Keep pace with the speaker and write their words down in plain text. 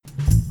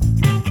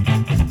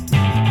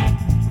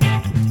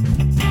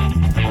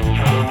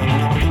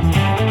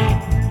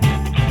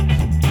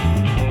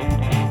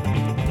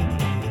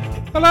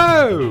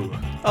Hello!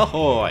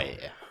 Ahoy!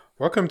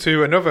 Welcome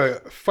to another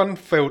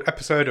fun-filled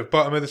episode of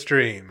Bottom of the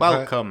Stream.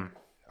 Welcome.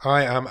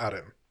 I am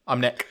Adam. I'm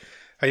Nick.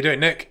 How you doing,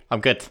 Nick? I'm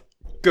good.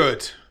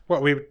 Good. What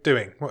are we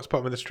doing? What's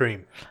Bottom of the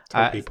Stream?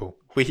 Tell people.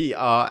 We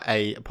are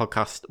a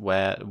podcast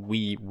where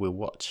we will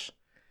watch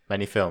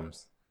many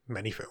films.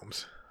 Many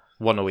films.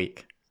 One a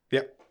week.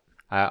 Yep.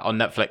 On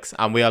Netflix.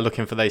 And we are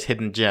looking for those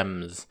hidden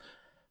gems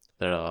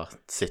that are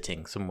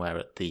sitting somewhere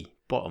at the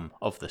bottom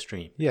of the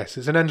stream. Yes,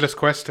 it's an endless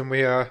quest, and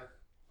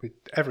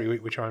every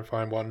week we try and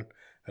find one,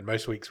 and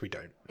most weeks we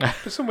don't. But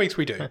some weeks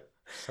we do.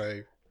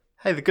 So,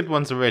 Hey, the good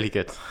ones are really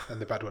good.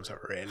 and the bad ones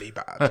are really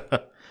bad.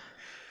 Got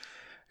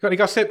any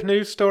gossip,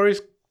 news,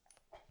 stories,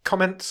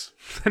 comments?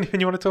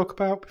 Anything you want to talk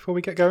about before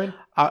we get going?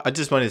 I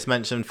just wanted to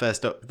mention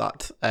first up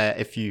that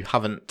if you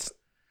haven't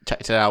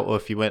checked it out or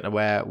if you weren't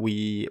aware,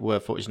 we were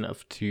fortunate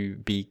enough to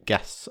be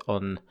guests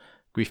on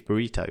Grief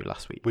Burrito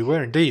last week. We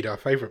were indeed, our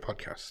favourite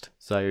podcast.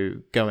 So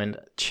go and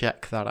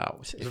check that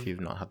out if you've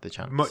not had the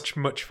chance.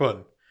 Much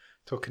fun.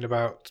 Talking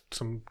about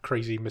some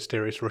crazy,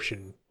 mysterious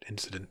Russian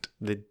incident.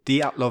 The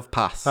Dyatlov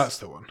Pass. That's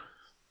the one.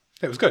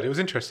 It was good. It was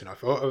interesting, I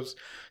thought. I was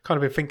kind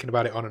of been thinking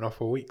about it on and off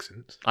all week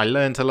since. I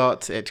learned a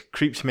lot. It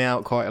creeped me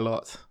out quite a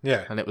lot.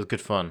 Yeah. And it was good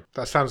fun.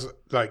 That sounds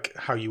like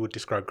how you would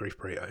describe Grief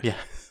Burrito. Yeah.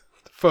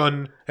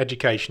 Fun,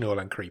 educational,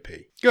 and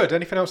creepy. Good.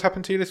 Anything else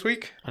happened to you this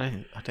week?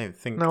 I don't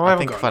think... No, I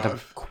haven't think got I've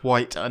had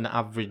quite an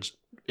average...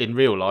 In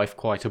real life,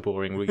 quite a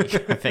boring week,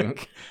 I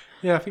think.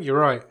 Yeah, I think you're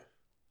right.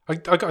 I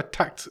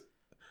got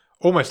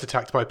almost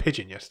attacked by a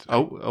pigeon yesterday.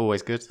 Oh,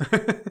 always good.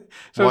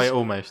 So Why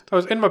almost? I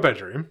was in my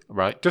bedroom,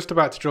 Right. just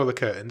about to draw the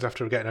curtains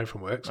after getting home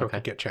from work so I Okay.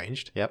 could get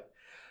changed. Yep.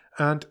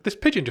 And this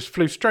pigeon just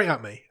flew straight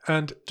at me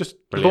and just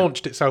Brilliant.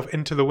 launched itself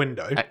into the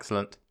window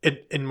Excellent.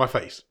 in my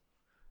face.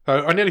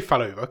 So I nearly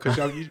fell over because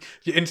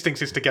your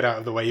instincts is to get out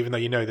of the way even though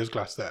you know there's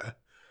glass there.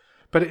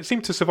 But it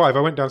seemed to survive.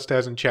 I went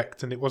downstairs and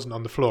checked and it wasn't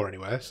on the floor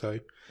anywhere. So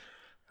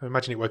I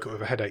imagine it woke up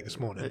with a headache this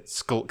morning. It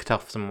skulked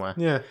off somewhere.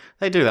 Yeah.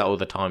 They do that all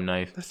the time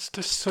now. They're just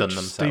Stun such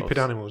themselves. stupid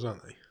animals,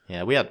 aren't they?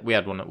 Yeah, we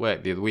had one at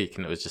work the other week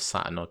and it was just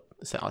sat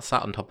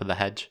on top of the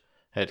hedge.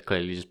 It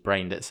clearly just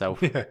brained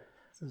itself. Yeah.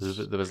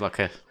 There was like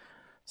a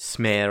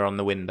smear on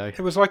the window.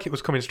 It was like it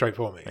was coming straight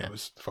for me. Yeah. It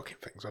was fucking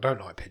things. I don't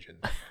like pigeons.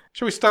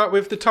 Shall we start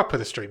with the top of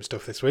the stream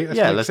stuff this week? Let's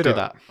mix it do up.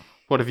 that.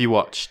 What have you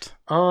watched?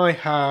 I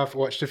have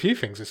watched a few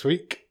things this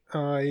week.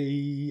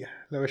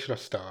 Where should I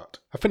start?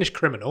 I finished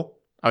Criminal,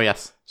 Oh,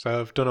 yes. so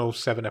I've done all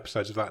 7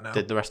 episodes of that now.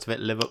 Did the rest of it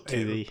live up to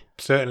It the...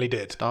 certainly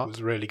did. start? It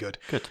was really good.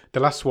 Good. The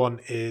last one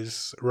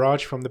is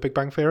Raj from The Big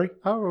Bang Theory.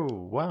 Oh,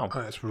 wow. Oh,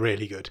 it's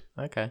really good.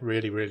 Okay.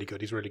 Really, really good.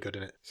 He's really good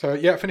in it. So,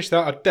 yeah, I finished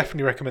that. I'd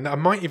definitely recommend that. I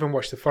might even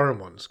watch the foreign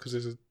ones because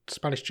there's a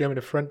Spanish, German,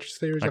 and French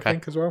series, Okay. I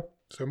think, as well.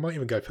 So I might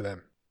even go for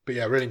them. But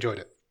yeah, I really enjoyed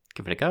it.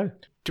 Give it a go.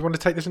 Do you want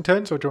to take this in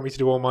turns or do you want me to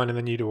do all mine and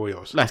then you do all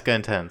yours? Let's go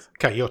in turns.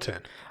 Okay, your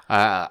turn.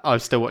 I'm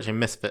still watching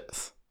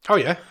Misfits. Oh,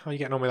 yeah? How are you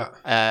getting on with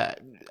that?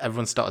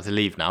 Everyone's started to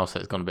leave now, so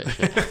it's gone a bit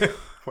shit.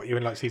 What, you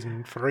in like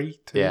season 3?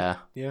 2? Yeah.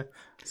 Yeah.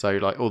 So,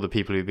 like, all the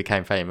people who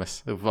became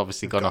famous have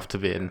obviously gone off to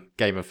be in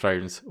Game of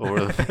Thrones or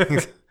other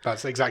things.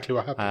 That's exactly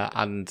what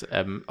happened.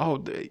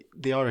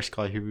 The Irish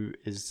guy who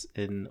is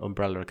in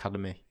Umbrella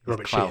Academy.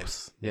 Robert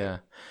Klaus. Yeah.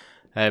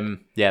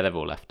 They've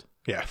all left.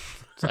 Yeah.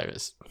 So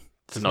it's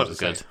not as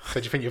good. So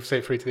do you think you'll see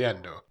it through to the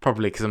end? Or?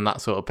 Probably because I'm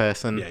that sort of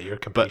person. Yeah, you're a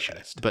but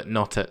completionist. but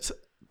not at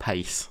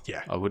pace.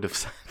 Yeah. I would have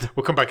said.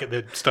 We'll come back at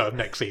the start of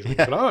next season.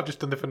 Yeah. Like, I've just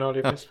done the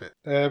finale of Misfit.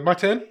 My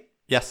turn.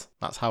 Yes,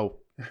 that's how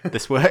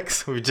this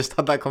works. We just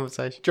had that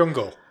conversation.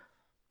 Jungle.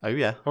 Oh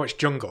yeah, I watched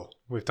Jungle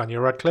with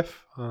Daniel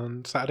Radcliffe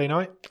on Saturday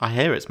night. I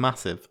hear it's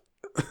massive.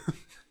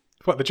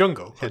 What, the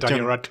Jungle? Or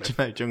Daniel Radcliffe?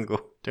 No,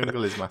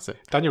 Jungle is massive.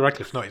 Daniel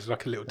Radcliffe's not. He's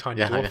like a little tiny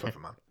Yeah, dwarf yeah. of a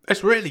man.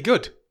 It's really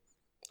good.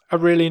 I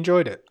really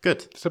enjoyed it.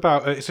 Good. It's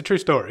about. It's a true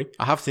story.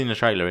 I have seen the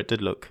trailer. It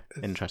did look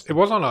It interesting.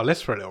 was on our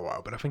list for a little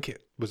while, but I think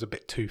it was a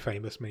bit too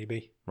famous,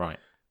 maybe. Right.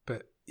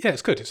 But yeah,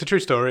 it's good. It's a true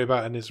story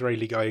about an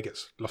Israeli guy who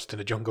gets lost in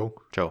a jungle.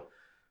 Sure.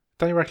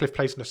 Daniel Radcliffe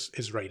plays an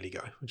Israeli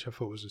guy, which I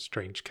thought was a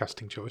strange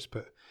casting choice,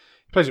 but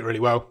he plays it really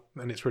well,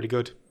 and it's really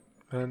good.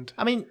 And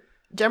I mean,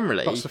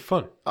 generally, lots of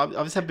fun.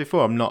 I've said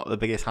before, I'm not the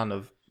biggest fan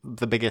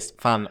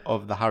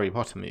of the Harry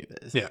Potter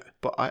movies. Yeah.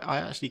 But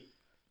I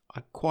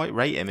quite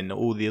rate him in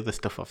all the other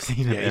stuff I've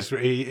seen. Yeah,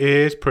 he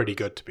is pretty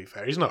good, to be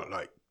fair. He's not,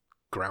 like,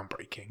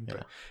 groundbreaking, Yeah.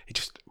 but he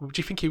just... Do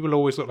you think he will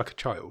always look like a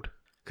child?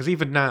 Because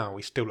even now,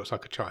 he still looks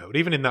like a child.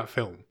 Even in that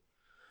film,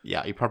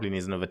 Yeah, he probably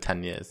needs another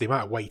 10 years. the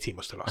amount of weight he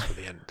must have lost for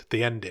the end.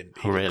 The ending.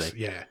 Oh, really?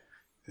 Yeah.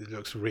 It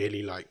looks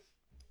really, like,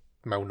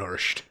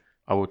 malnourished.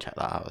 I will check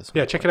that out as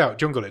well. Yeah, check it out.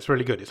 Jungle, it's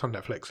really good. It's on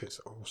Netflix. It's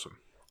awesome.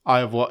 I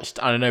have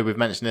watched, I don't know, we've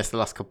mentioned this the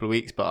last couple of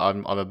weeks, but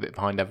I'm a bit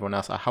behind everyone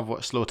else. I have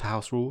watched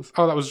Slaughterhouse Rules.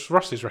 Oh, that was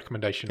Ross's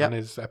recommendation Yep. on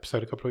his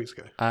episode a couple of weeks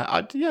ago.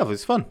 It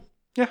was fun.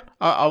 Yeah,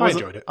 I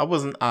enjoyed it. I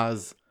wasn't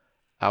as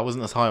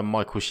high on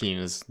Michael Sheen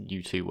as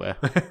you two were.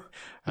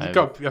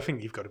 I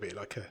think you've got to be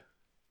like a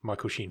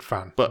Michael Sheen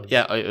fan. But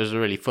yeah, it was a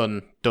really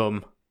fun,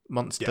 dumb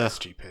monster Yeah,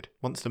 stupid.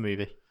 monster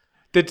movie.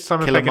 Did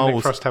Simon Killer Pegg and Nick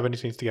Moles. Frost have any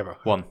scenes together?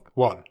 One.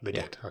 One, they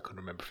Yeah. did. I couldn't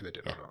remember if they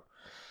did or not.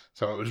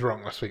 So I was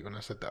wrong last week when I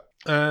said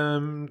that.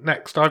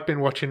 Next, I've been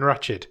watching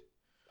Ratched.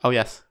 Oh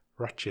yes,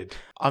 Ratched.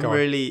 I'm Go on.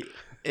 really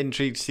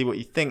intrigued to see what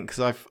you think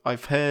because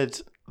I've heard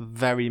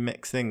very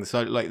mixed things.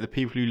 So like the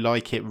people who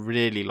like it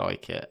really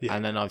like it, Yeah.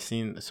 and then I've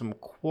seen some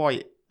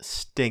quite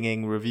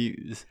stinging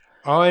reviews.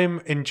 I'm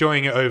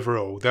enjoying it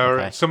overall. There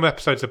Okay. are some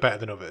episodes are better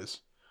than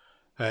others.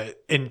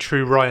 In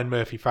true Ryan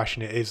Murphy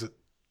fashion, it is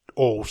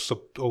all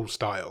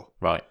style,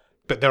 Right.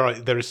 but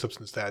there is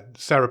substance there.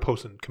 Sarah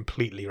Paulson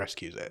completely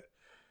rescues it.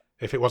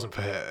 If it wasn't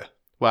for her,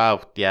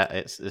 Well, yeah,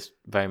 it's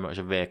very much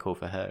a vehicle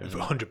for her. Isn't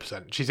it?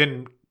 100%. She's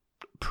in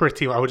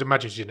pretty. I would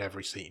imagine she's in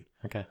every scene.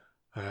 Okay.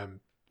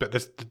 But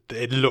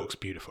it looks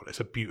beautiful. It's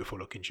a beautiful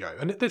looking show,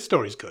 and the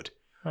story's good.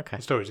 Okay.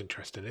 The story's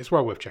interesting. It's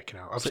well worth checking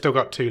out. I've still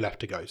got 2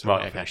 left to go, so Right,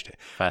 I've okay. finished it.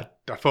 Fair.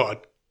 I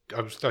thought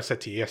I said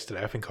to you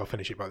yesterday, I think I'll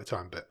finish it by the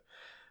time, but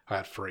I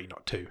had 3,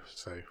 not 2,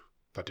 so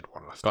I did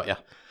 1 last Got time. ya.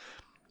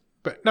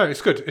 But no,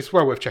 it's good. It's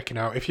well worth checking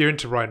out. If you're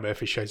into Ryan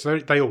Murphy shows,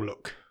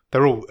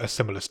 they're all a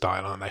similar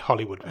style, aren't they?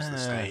 Hollywood was the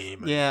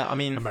same. and Yeah, I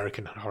mean,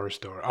 American Horror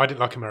Story. I didn't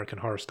like American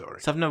Horror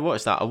Story. so I've never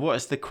watched that. I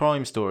watched the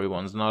crime story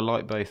ones, and I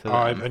like both of them.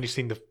 I've only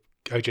seen the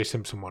O.J.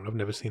 Simpson one. I've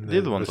never seen The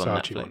other one's on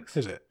Versace Netflix. one.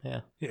 Is it?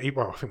 Yeah.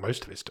 Well, I think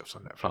most of his stuff's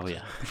on Netflix. Oh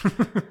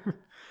yeah.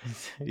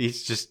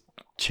 He's just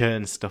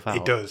churns stuff out He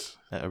does.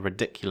 at a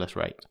ridiculous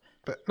rate.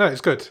 But no,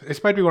 it's good.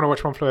 It's made me want to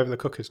watch One Flew Over the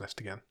Cuckoo's Nest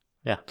again.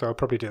 Yeah. So I'll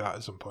probably do that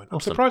at some point. I'm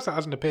Awesome. surprised that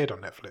hasn't appeared on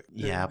Netflix.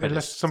 Yeah, but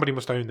unless somebody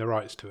must own the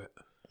rights to it.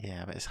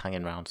 Yeah, but it's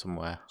hanging around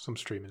somewhere. Some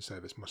streaming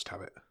service must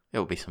have it.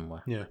 It'll be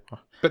somewhere. Yeah.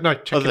 But no,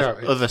 check it out.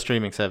 It's- Other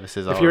streaming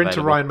services are if you're into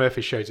available. Ryan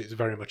Murphy shows, it's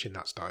very much in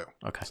that style.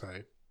 Okay. So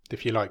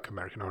if you like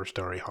American Horror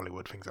Story,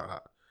 Hollywood, things like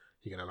that,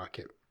 you're going to like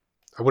it.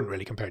 I wouldn't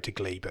really compare it to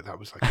Glee, but that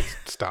was like his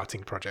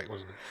starting project,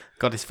 wasn't it?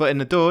 Got his foot in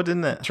the door,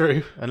 didn't it?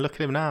 True. And look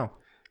at him now.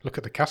 Look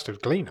at the cast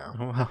of Glee now.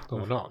 Well,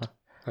 Or not.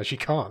 As you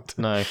can't.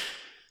 no,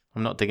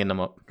 I'm not digging them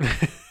up.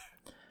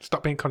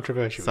 Stop being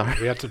controversial. Sorry.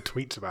 We had some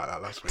tweets about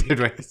that last week. Did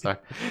we? Sorry.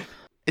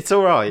 It's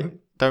all right.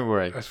 Don't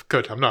worry. That's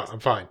good. I'm not. I'm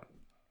fine.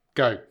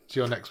 Go. It's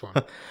your next one.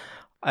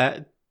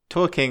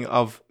 Talking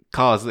of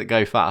cars that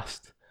go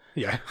fast.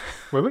 Yeah.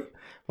 Were we?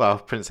 Well,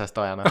 Princess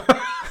Diana.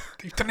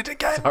 You've done it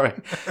again. Sorry.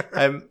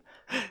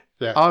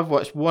 Yeah. I've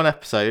watched one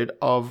episode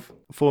of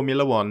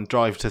Formula One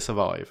Drive to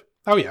Survive,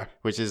 Oh, yeah.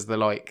 which is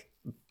the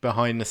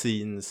behind the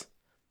scenes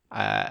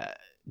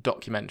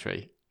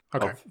documentary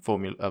Okay.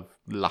 of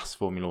last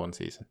Formula One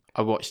season.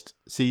 I watched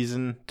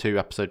season 2,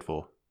 episode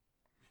 4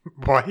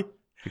 Why?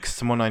 because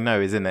someone I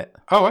know is in it.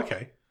 Oh,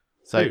 okay.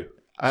 So Who?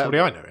 Somebody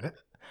I know in it.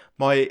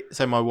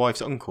 my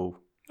wife's uncle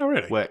Oh,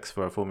 really? works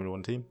for a Formula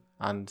One team,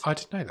 and I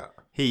didn't know that.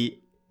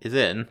 he is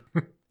in.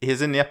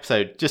 He's in the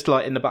episode, just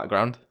like in the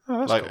background, Oh,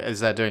 that's like cool. as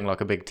they're doing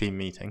like a big team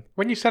meeting.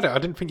 When you said it, I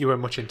didn't think you were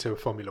much into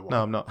Formula One.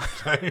 No, I'm not.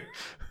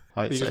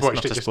 So you It's just not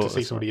watched it a just to sport, see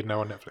it's somebody you'd know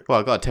on Netflix. not. Well,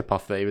 I got a tip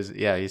off that he was.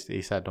 Yeah,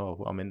 he said,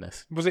 "Oh, I'm in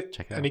this." Was it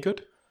Check it any out. good?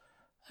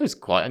 It was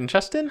quite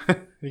interesting.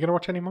 Are you going to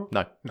watch any more?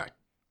 No, No.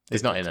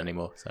 he's not in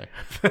anymore. So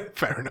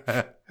Fair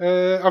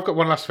enough. I've got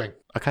one last thing.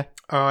 okay.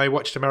 I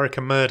watched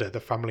American Murder,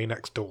 The Family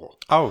Next Door.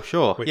 Oh,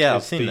 sure. Which Yeah,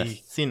 I've is seen the-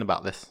 this. Seen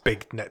about this.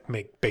 Big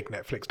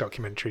Netflix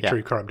documentary, Yeah.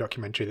 true crime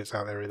documentary that's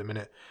out there at the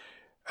minute.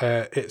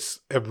 It's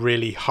a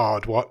really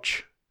hard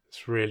watch.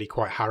 It's really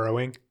quite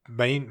harrowing. I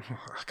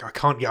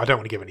don't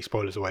want to give any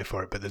spoilers away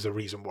for it, but there's a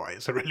reason why.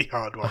 It's a really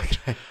hard watch.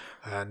 Okay.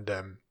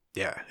 And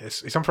yeah,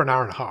 it's on for an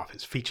hour and a half.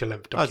 It's feature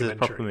length Oh, it's a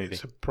documentary. proper movie.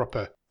 It's a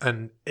proper,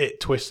 and it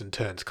twists and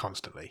turns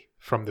constantly.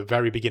 From the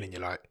very beginning,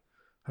 you're like,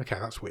 okay,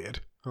 that's weird.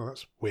 Oh,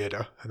 that's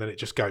weirder, and then it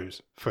just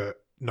goes for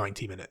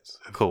 90 minutes.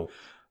 Cool.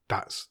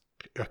 That's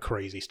a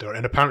crazy story,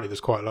 and apparently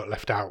there's quite a lot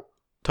left out.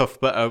 Tough,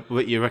 but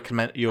you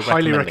recommend? You're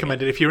Highly recommending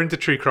recommended. If you're into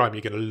true crime,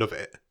 you're going to love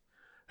it.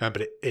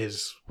 But it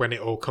is, when it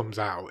all comes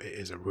out, it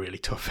is a really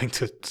tough thing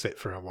to sit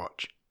through and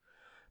watch.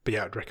 But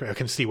yeah, I'd recommend. I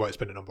can see why it's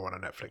been a number 1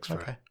 on Netflix for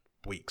Okay.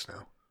 weeks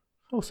now.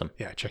 Awesome.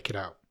 Yeah, check it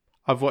out.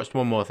 I've watched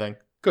one more thing,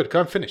 Good,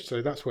 I'm finished,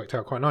 so that's worked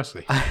out quite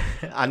nicely.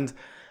 and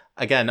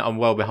again, I'm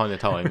well behind the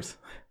times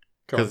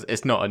Go on. because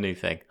it's not a new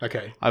thing.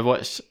 Okay. I've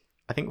watched,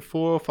 I think,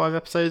 4 or 5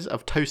 episodes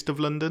of Toast of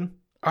London.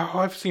 Oh,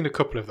 I've seen a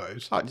couple of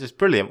those. Oh, just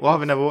brilliant. Well,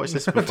 I've never watched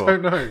this I before.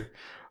 don't know.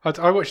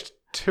 I watched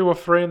 2 or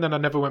 3 and then I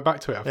never went back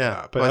to it after Yeah,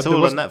 that. but it's there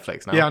all was- on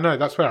Netflix now. Yeah, I know.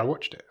 That's where I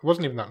watched it. It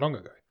wasn't even that long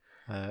ago.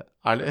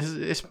 And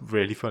it's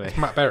really funny.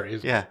 Matt Berry,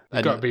 isn't Yeah, it? You've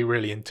and- got to be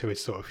really into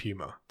his sort of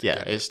humour. to Yeah,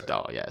 get it, it's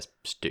but- it's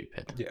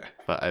stupid. Yeah.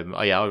 But I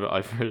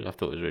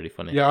thought it was really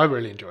funny. Yeah, I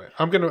really enjoy it.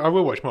 I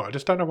will watch more. I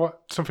just don't know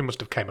what. Something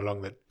must have came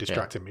along that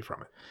distracted me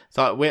from it.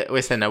 So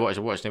we're sitting there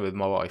watching it with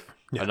my wife,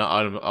 Yeah. and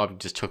I'm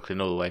just chuckling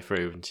all the way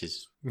through, and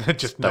she's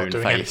Just not doing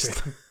stone-faced.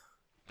 anything.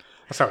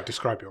 That's how I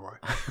describe your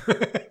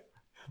wife.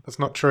 That's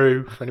not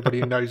true. For anybody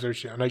who knows her,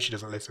 I know she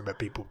doesn't listen, but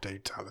people do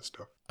tell her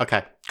stuff.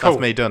 Okay. Cool.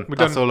 That's me done. We're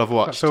That's done. all I've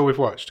watched. That's all we've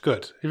watched.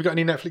 Good. Have you got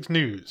any Netflix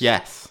news?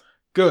 Yes.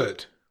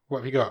 Good. What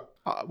have you got?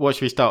 What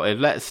should we start with?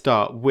 Let's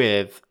start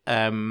with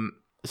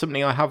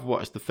something I have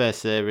watched the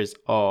first series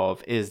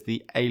of is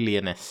The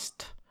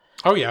Alienist.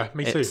 Oh yeah,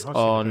 me too. It's I've seen the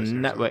on first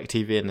episode. network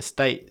TV in the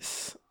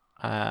States,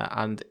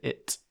 and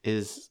it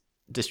is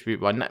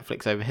distributed by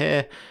Netflix over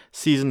here.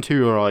 Season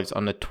 2 arrives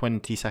on the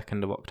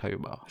 22nd of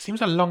October. It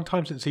seems a long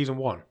time since season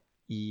 1.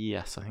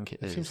 Yes, I think it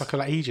is. It seems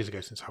like ages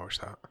ago since I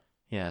watched that.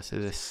 Yeah, so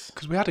this...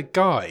 Because we had a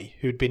guy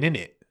who'd been in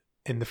it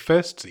in the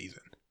first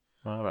season.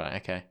 Oh,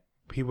 right, okay.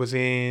 He was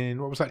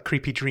in, what was that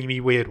creepy, dreamy,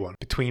 weird one?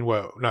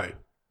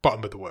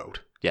 Bottom of the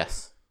World.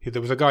 Yes.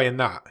 There was a guy in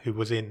that who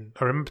was in,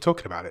 I remember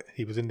talking about it,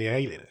 he was in The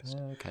Alienist.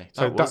 Okay,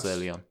 So that was that's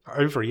early on.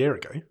 over a year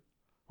ago.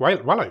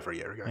 Well over a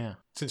year ago. Yeah.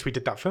 Since we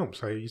did that film.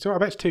 So I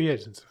bet it's 2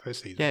 years since the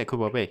first season. Yeah, it could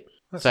well be.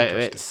 That's So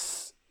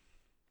interesting.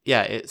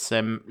 it's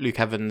Luke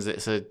Evans.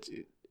 It's a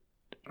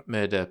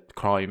murder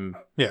crime,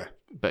 Yeah.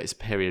 but it's a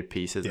period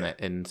piece, isn't Yeah. it?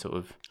 In sort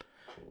of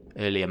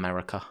early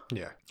America.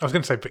 Yeah. I was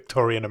going to say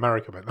Victorian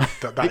America,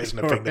 but that isn't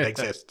a thing that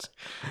exists.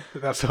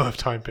 That sort of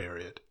time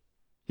period.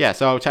 Yeah,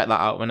 so I'll check that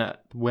out when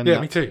Yeah,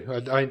 that, me too.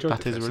 I enjoyed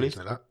that the is first released.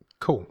 season of that.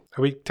 Cool.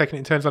 Are we taking it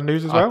in turns on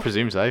news as I well?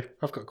 presume so.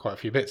 I've got quite a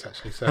few bits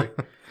actually. So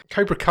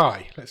Cobra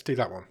Kai. Let's do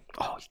that one.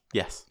 Oh,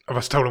 yes. Have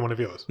I stolen one of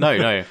yours? No.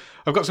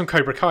 I've got some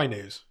Cobra Kai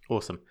news.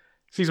 Awesome.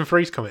 Season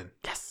 3's coming.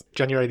 Yes.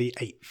 January the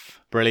 8th.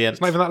 Brilliant.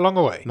 It's not even that long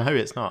away. No,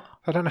 it's not.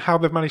 I don't know how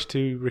they've managed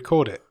to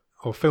record it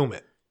or film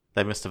it.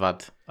 They must have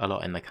had a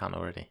lot in the can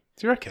already.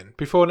 Do you reckon?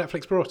 Before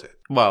Netflix brought it?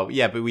 Well,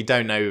 yeah, but we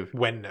don't know.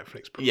 When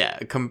Netflix brought Yeah,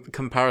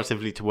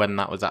 comparatively to when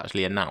that was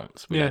actually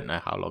announced, we Yeah. don't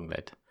know how long they'd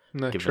it?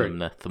 No, give true. them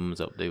the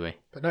thumbs up, do we?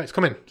 But no, it's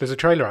coming. There's a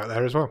trailer out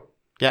there as well.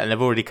 Yeah, and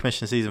they've already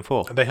commissioned season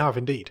 4. And they have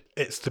indeed.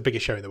 It's the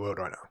biggest show in the world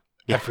right now.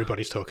 Yeah.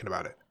 Everybody's talking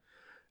about it.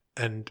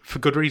 And for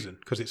good reason,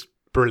 because it's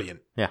brilliant.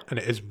 Yeah. And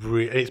it is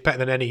it's better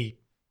than any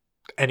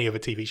other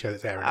TV show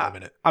that's airing at the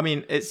minute. I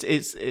mean, it's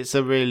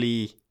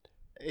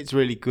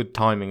really good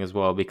timing as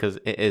well, because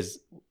it is,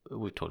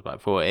 we've talked about it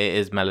before, it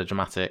is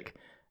melodramatic.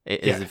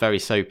 It is Yeah. very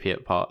soapy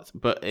at parts,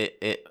 but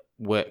it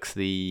works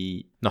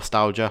the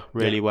nostalgia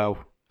really well.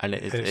 And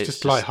And it's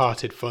just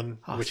light-hearted fun,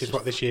 Oh, which it's is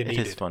what this year It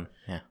needed. is fun,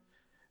 yeah.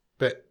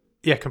 But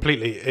yeah,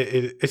 completely.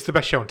 It's the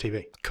best show on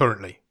TV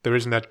currently. There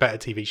isn't a better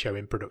TV show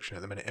in production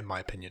at the minute, in my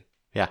opinion.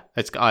 Yeah,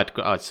 I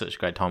had such a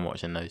great time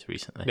watching those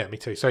recently. Yeah, me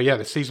too. So yeah,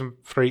 the season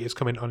 3 is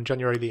coming on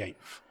January the 8th.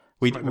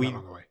 It's not even that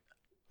long away.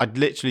 I'd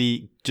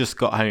literally just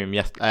got home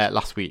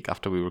last week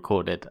after we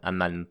recorded,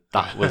 and then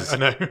that was I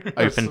know.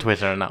 open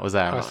Twitter, and that was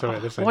there. I saw it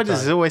at the same Why does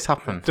time. this always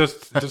happen? It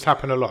does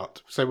happen a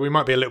lot. So we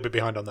might be a little bit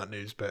behind on that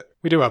news, but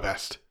we do our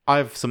best. I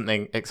have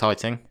something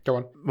exciting. Go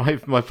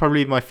on.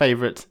 Probably my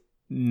favourite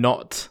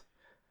not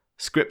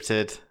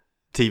scripted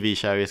TV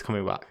show is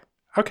coming back.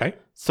 Okay.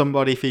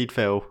 Somebody Feed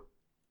Phil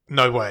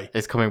No way.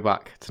 is coming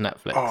back to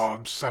Netflix Oh,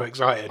 I'm so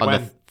excited. on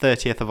When? the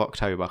 30th of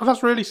October. Oh,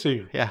 that's really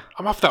soon. Yeah.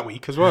 I'm off that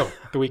week as well.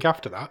 The week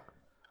after that.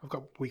 I've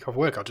got a week off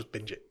work. I'll just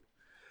binge it.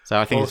 So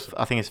I think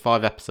Awesome. it's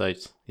 5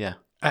 episodes. Yeah.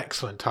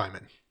 Excellent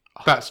timing.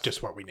 That's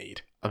just what we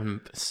need.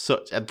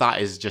 That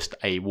is just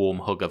a warm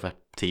hug of a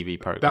TV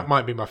program. That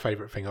might be my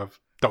favourite thing of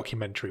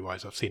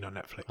documentary-wise I've seen on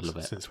Netflix I love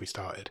it. since we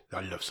started.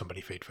 I love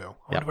Somebody Feed Phil.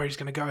 I Yeah. wonder where he's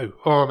going to go.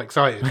 Oh, I'm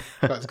excited.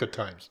 That's good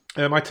times.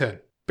 My turn.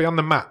 Beyond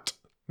the Mat.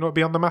 You know what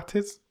Beyond the Mat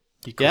is?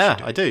 Of course Yeah,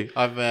 you I do.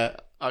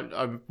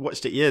 I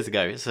watched it years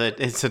ago.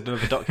 It's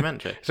another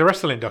documentary. It's a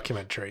wrestling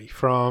documentary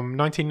from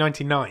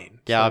 1999.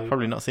 Yeah, So- I've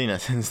probably not seen it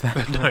since then.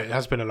 No, it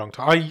has been a long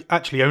time. I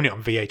actually own it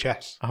on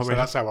VHS. Oh, So really?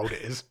 that's how old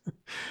it is.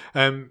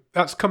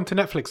 That's come to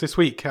Netflix this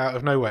week out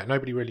of nowhere.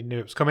 Nobody really knew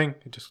it was coming.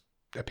 It just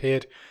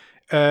appeared.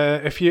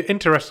 If you're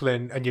into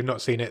wrestling and you've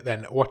not seen it,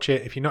 then watch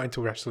it. If you're not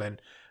into wrestling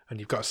and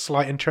you've got a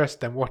slight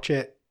interest, then watch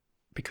it,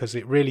 because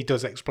it really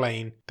does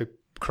explain the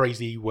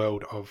crazy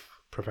world of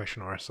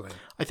professional wrestling.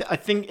 I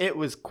think it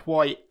was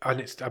quite.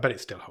 And I bet it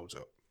still holds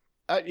up.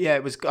 Yeah,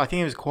 it was. I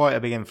think it was quite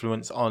a big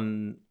influence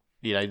on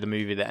the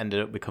movie that ended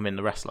up becoming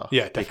The Wrestler.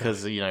 Yeah, definitely.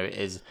 because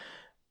it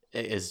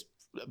is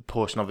a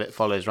portion of it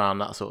follows around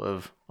that sort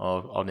of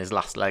on his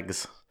last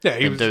legs. Yeah,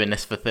 he Been was doing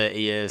this for 30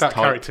 years. that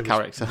type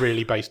character was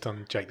really based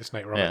on Jake the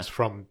Snake Roberts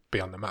from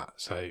Beyond the Mat,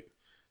 so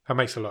that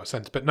makes a lot of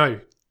sense. But no,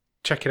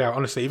 check it out.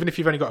 Honestly, even if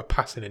you've only got a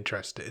passing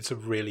interest, it's a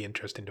really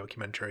interesting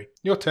documentary.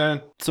 Your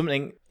turn.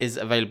 Something is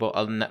available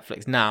on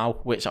Netflix now,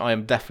 which I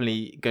am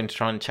definitely going to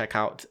try and check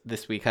out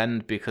this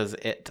weekend because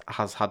it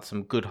has had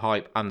some good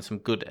hype and some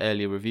good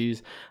early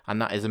reviews,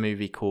 and that is a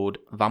movie called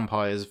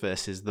Vampires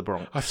vs. the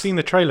Bronx. I've seen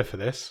the trailer for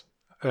this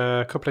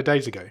a couple of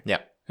days ago. Yeah.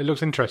 It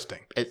looks interesting.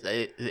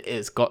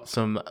 It's got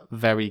some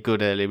very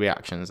good early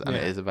reactions, and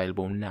Yeah. it is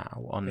available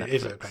now on Netflix. It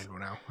is available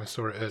now. I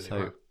saw it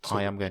earlier. So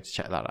I am going to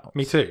check that out.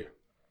 Me too.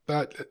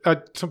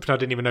 Something I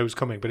didn't even know was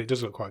coming, but it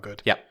does look quite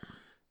good. Yeah.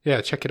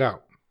 Yeah, check it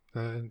out.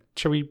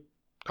 Shall we?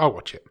 I'll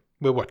watch it.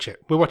 We'll watch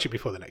it. We'll watch it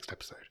before the next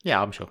episode.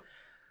 Yeah, I'm sure.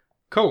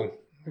 Cool.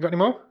 You got any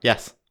more?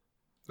 Yes.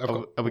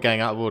 Are we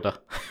going out of order?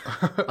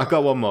 I've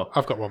got one more.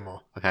 I've got one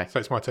more. Okay. So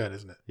it's my turn,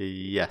 isn't it?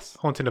 Yes.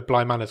 Haunting of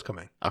Bly Manor's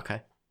coming.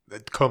 Okay.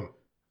 Come.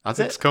 That's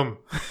It's it. come.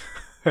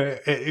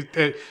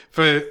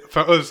 For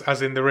us,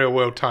 as in the real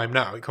world time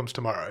now, it comes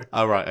tomorrow.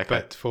 Oh, right, okay.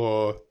 But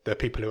for the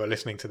people who are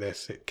listening to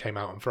this, it came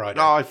out on Friday.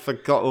 Oh, I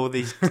forgot all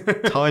these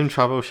time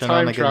travel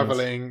shenanigans. Time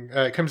travelling.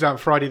 It comes out on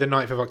Friday the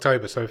 9th of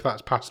October, so if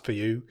that's passed for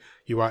you,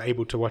 you are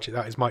able to watch it.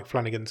 That is Mike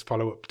Flanagan's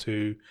follow-up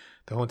to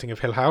The Haunting of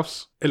Hill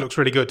House. It looks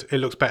really good. It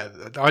looks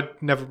better. I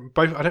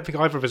don't think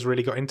either of us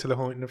really got into The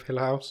Haunting of Hill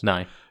House.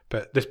 No.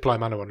 But this Bly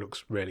Manor one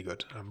looks really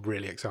good. I'm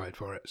really excited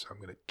for it, so I'm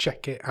going to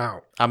check it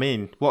out. I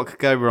mean, what could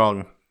go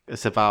wrong?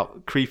 It's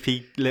about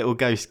creepy little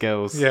ghost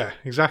girls. Yeah,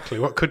 exactly.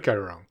 What could go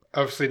wrong?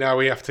 Obviously, now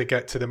we have to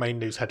get to the main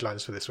news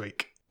headlines for this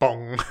week.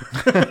 Bong.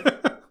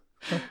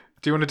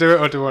 Do you want to do it,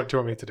 or do you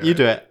want me to do it? You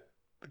do it.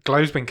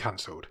 Glow's been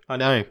cancelled. I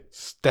know.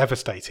 It's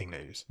devastating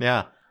news.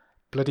 Yeah.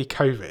 Bloody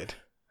COVID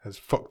has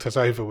fucked us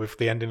over with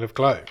the ending of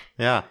Glow.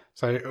 Yeah.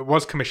 So it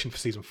was commissioned for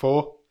season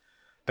 4.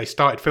 They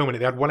started filming it.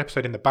 They had one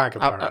episode in the bag,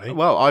 apparently.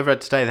 Well, I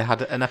read today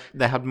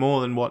they had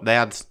more than what they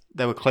had.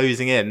 They were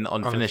closing in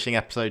on finishing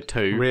episode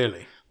 2.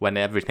 Really? When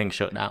everything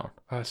shut down.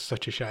 That's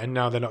such a shame. And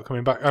now they're not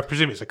coming back. I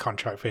presume it's a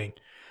contract thing.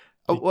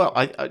 Oh, well,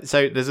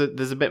 so there's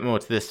a bit more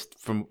to this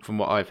from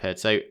what I've heard.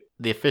 So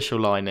the official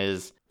line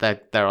is there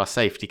are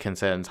safety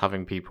concerns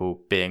having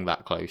people being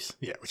that close.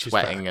 Yeah, which is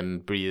sweating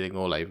and breathing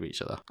all over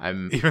each other.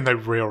 Even though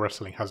real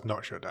wrestling has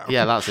not shut down.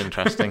 Yeah, that's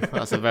interesting.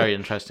 That's a very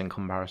interesting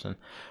comparison.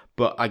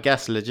 But I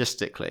guess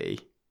logistically,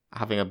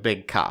 having a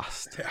big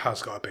cast, it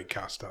has got a big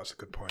cast. That's a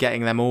good point.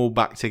 Getting them all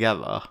back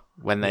together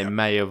when they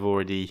may have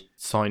already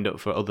signed up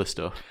for other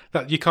stuff.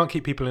 That you can't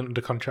keep people under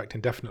contract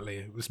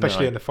indefinitely,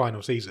 especially in the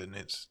final season.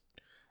 It's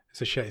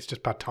a shame. It's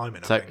just bad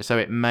timing. So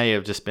it may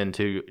have just been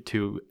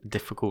too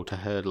difficult a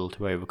hurdle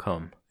to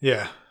overcome.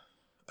 Yeah,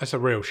 that's a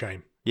real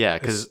shame. Yeah,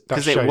 because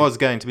it was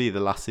going to be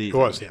the last season.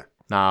 It was, yeah.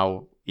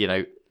 Now,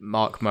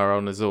 Mark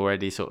Maron has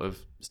already sort of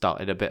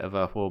started a bit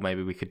of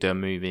maybe we could do a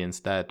movie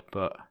instead,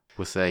 but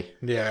we'll see.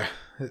 Yeah,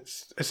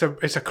 it's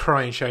a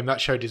crying shame.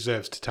 That show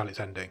deserves to tell its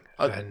ending.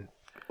 And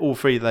all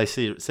 3 of those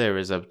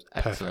series are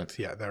excellent. Perfect.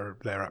 Yeah,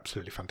 they're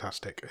absolutely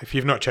fantastic. If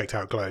you've not checked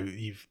out Glow,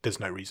 there's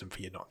no reason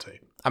for you not to.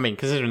 I mean,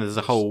 considering there's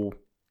a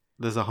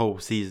whole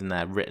season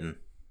there written,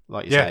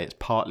 like you say, it's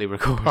partly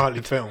recorded,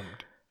 partly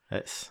filmed.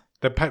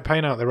 They're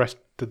paying out the rest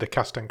of the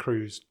cast and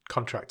crew's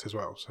contract as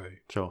well. So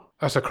sure,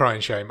 that's a crying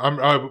shame.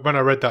 When I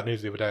read that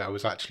news the other day, I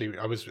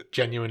was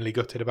genuinely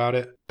gutted about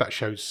it. That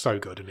show's so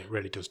good, and it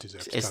really does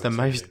deserve. It's the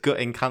most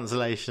gutting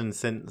cancellation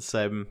since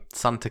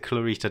Santa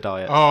Clarita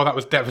Diet. Oh, that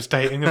was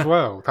devastating as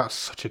well. That's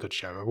such a good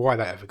show. Why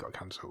that ever got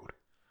cancelled?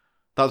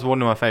 That's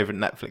one of my favourite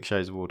Netflix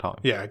shows of all time.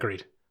 Yeah,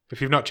 agreed.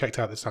 If you've not checked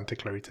out the Santa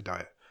Clarita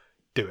Diet,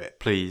 do it.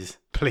 Please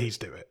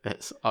do it.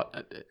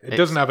 It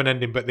doesn't have an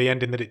ending, but the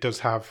ending that it does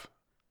have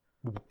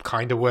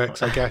kind of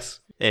works, I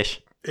guess.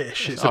 Ish.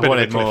 It's a bit of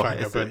a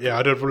cliffhanger, but yeah,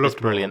 I'd have loved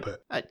brilliant. More,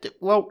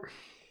 well,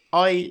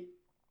 I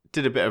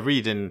did a bit of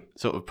reading,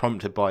 sort of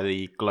prompted by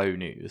the Glow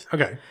news.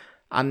 Okay.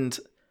 And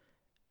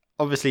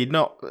obviously,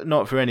 not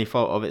for any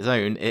fault of its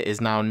own, it is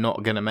now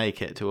not going to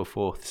make it to a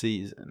 4th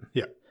season.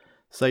 Yeah.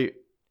 So,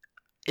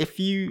 if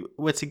you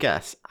were to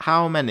guess,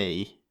 how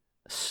many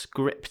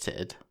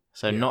scripted,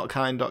 not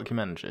kind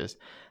documentaries,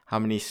 how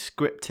many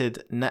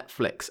scripted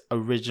Netflix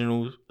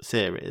original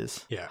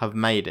series have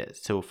made it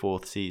to a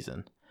 4th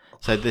season?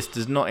 So this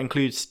does not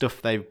include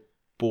stuff they've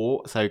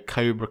bought. So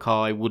Cobra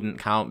Kai wouldn't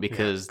count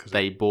because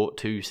they bought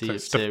 2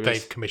 series. Stuff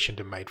they've commissioned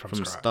and made from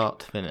scratch. Start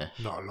to finish.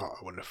 Not a lot,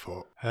 I wouldn't have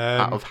thought.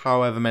 Out of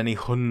however many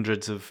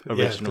hundreds of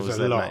originals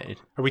they've made.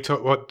 Are we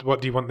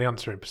what do you want the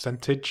answer in?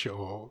 Percentage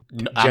or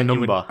a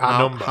number?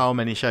 How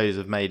many shows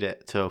have made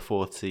it to a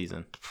 4th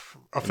season?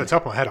 Off the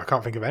top of my head, I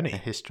can't think of any. The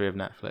history of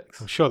Netflix.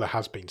 I'm sure there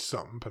has been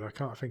some, but I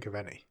can't think of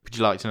any. Would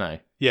you like to know?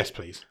 Yes,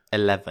 please.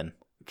 11.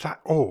 Is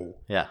that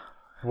all? Yeah.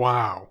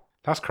 Wow.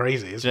 That's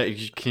crazy, isn't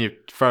it? Can you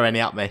throw any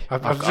at me?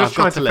 I'm just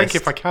trying to think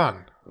if I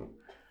can.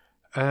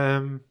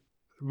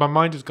 My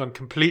mind has gone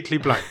completely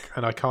blank,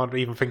 and I can't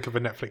even think of a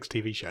Netflix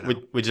TV show now.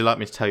 Would you like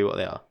me to tell you what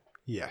they are?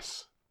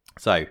 Yes.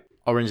 So,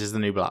 Orange is the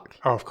New Black.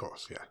 Oh, of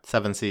course, yeah.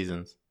 7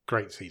 seasons.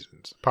 Great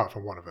seasons, apart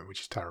from one of them,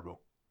 which is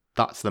terrible.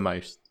 That's the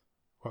most.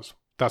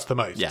 That's the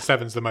most? Yeah.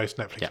 7's the most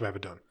Netflix have ever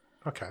done.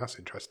 Okay, that's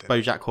interesting.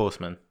 BoJack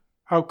Horseman.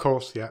 Oh, of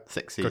course, yeah.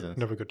 6 seasons.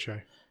 Another good show.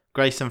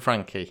 Grace and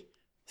Frankie.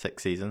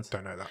 6 seasons.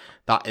 Don't know that.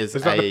 That is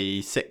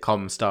a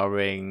sitcom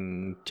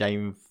starring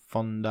Jane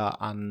Fonda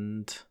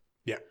and...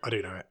 Yeah, I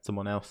do know it.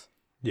 Someone else.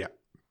 Yeah.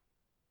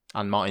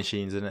 And Martin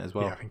Sheen's in it as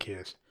well. Yeah, I think he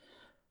is.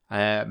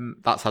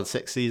 That's had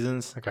 6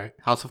 seasons. Okay.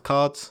 House of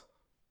Cards.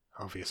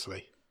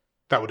 Obviously.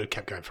 That would have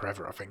kept going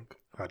forever, I think.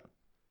 Had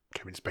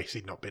Kevin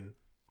Spacey not been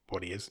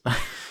what he is.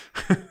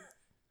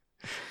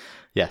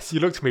 Yes. You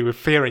looked at me with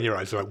fear in your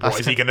eyes, like, what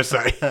is he going to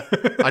say?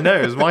 I know,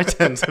 it was my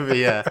turn to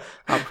be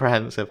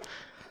apprehensive.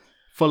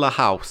 Fuller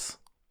House.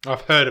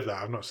 I've heard of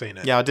that, I've not seen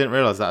it. Yeah, I didn't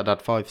realise that it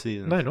had 5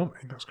 seasons. No, not me,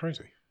 that's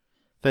crazy.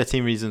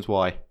 13 Reasons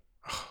Why.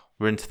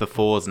 We're into the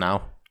 4s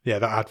now. Yeah,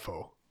 that had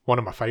 4. One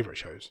of my favourite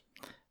shows.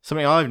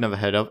 Something I've never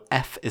heard of,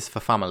 F is for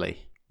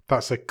Family.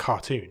 That's a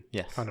cartoon.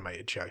 Yes.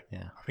 Animated show.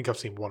 Yeah. I think I've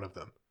seen one of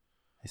them.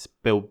 It's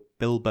Bill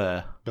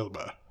Burr. Bill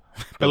Burr.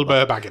 Bill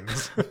Burr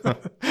Baggins.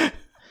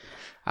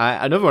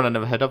 Another one I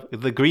never heard of,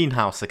 The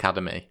Greenhouse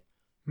Academy.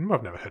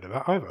 I've never heard of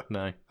that either.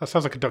 No. That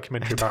sounds like a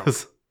documentary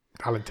about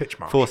Alan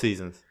Titchmarsh. 4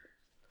 seasons.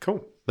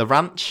 Cool. The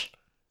Ranch.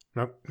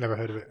 No, never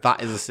heard of it.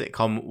 That is a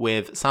sitcom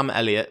with Sam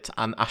Elliott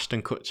and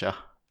Ashton Kutcher.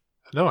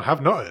 No, I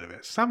have not heard of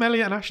it. Sam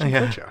Elliott and Ashton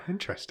Yeah. Kutcher.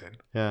 Interesting.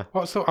 Yeah.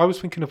 I was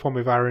thinking of one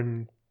with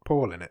Aaron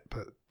Paul in it,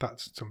 but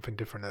that's something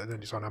different. And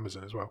then it's on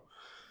Amazon as well.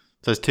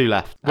 So there's 2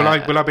 left. Will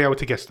I be able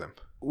to guess them?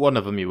 One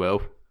of them you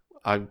will.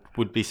 I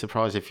would be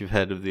surprised if you've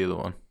heard of the other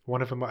one.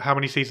 One of them. How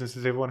many seasons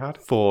has everyone had?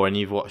 4, and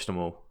you've watched them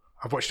all.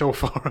 I've watched all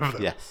 4 of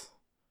them. Yes.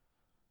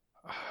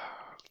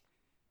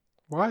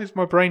 Why is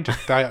my brain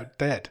just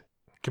dead?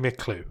 Give me a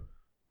clue.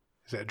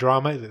 Is it a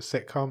drama? Is it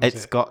a sitcom?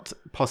 It's got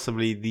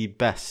possibly the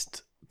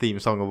best theme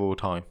song of all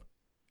time.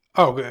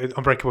 Oh,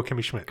 Unbreakable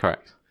Kimmy Schmidt.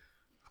 Correct.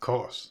 Of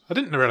course. I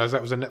didn't realise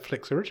that was a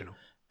Netflix original.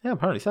 Yeah,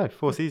 apparently so.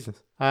 4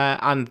 seasons.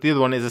 And the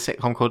other one is a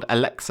sitcom called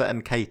Alexa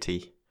and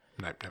Katie,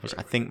 No, never. which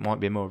I think might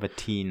be more of a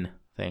teen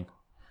thing.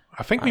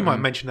 I think we might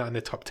mention that in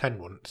the top 10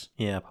 once.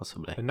 Yeah,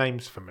 possibly. The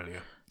name's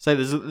familiar. So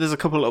there's a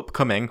couple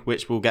upcoming,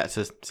 which we'll get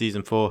to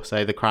season 4.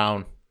 So The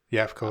Crown,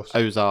 Yeah, of course.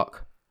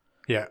 Ozark,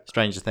 Yeah.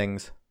 Stranger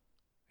Things.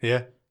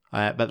 Yeah.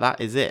 But that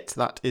is it.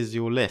 That is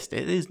your list.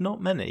 It is not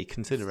many,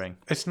 considering.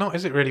 It's not,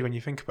 is it really, when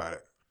you think about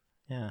it?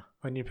 Yeah.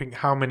 When you think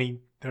how many...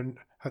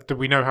 Do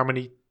we know how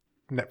many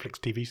Netflix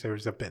TV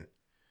series there have been?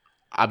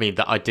 I mean,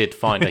 I did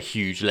find a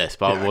huge list,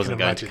 but Yeah, I wasn't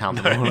going to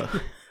count them all. I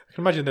can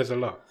imagine there's a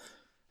lot.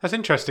 That's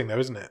interesting, though,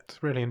 isn't it?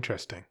 It's really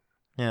interesting.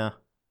 Yeah.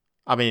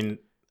 I mean,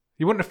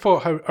 You wouldn't have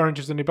thought Orange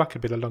is the New Black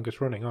would be the longest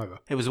running either.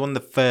 it was one of the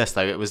first,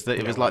 though. It was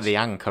it like was. the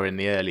anchor in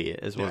the early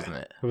years, Yeah. wasn't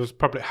it? It was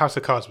probably House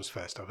of Cards was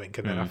first, I think,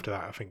 and then Mm. after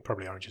that, I think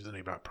probably Orange is the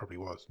New Black probably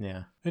was.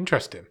 Yeah.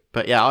 Interesting.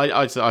 But yeah,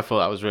 I thought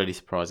that was really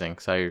surprising.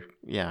 So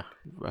yeah,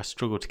 I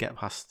struggled to get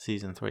past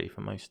season 3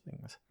 for most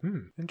things. There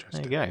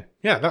Interesting. you go.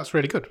 Yeah, that's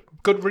really good.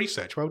 Good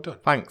research. Well done.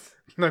 Thanks.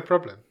 No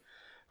problem.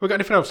 We got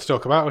anything else to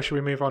talk about, or should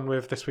we move on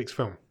with this week's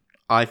film?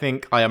 I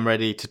think I am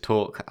ready to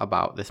talk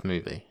about this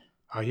movie.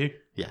 Are you?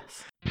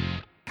 Yes.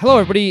 Hello,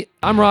 everybody.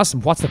 I'm Ross,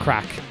 and what's the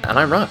crack? And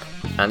I'm Rob,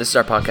 and this is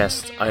our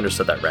podcast, I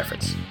Understood That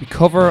Reference. We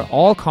cover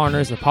all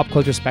corners of the pop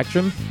culture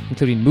spectrum,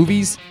 including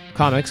movies,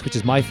 comics, which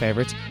is my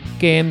favourite,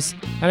 games,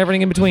 and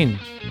everything in between.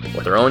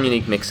 With our own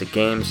unique mix of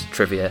games,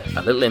 trivia,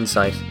 a little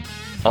insight,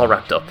 all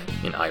wrapped up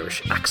in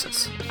Irish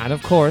accents. And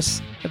of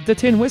course, the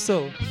tin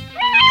whistle.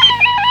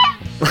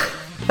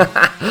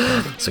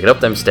 So get up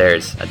them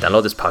stairs and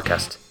download this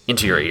podcast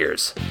into your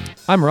ears.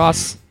 I'm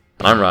Ross,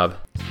 And I'm Rob.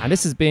 and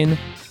this has been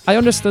I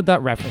Understood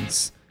That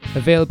Reference.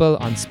 Available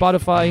on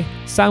Spotify,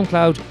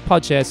 SoundCloud,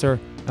 Podchaser,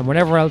 and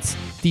wherever else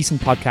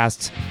decent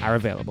podcasts are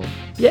available.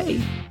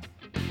 Yay!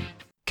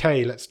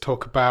 Okay, let's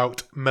talk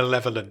about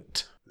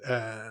Malevolent.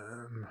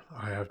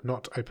 I have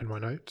not opened my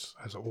notes,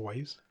 as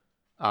always.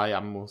 I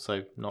am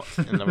also not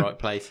in the right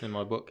place in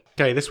my book.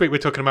 Okay, this week we're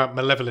talking about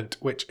Malevolent,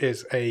 which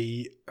is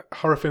a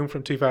horror film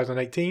from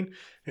 2018.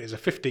 It is a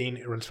 15.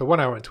 It runs for 1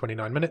 hour and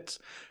 29 minutes.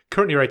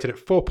 Currently rated at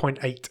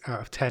 4.8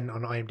 out of 10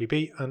 on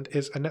IMDb and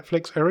is a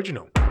Netflix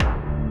original.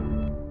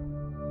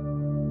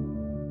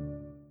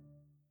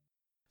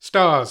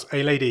 Stars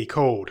a lady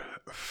called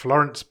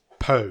Florence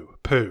Pugh.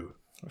 Pew.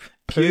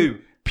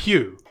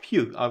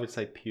 I would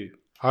say Pew.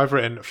 I've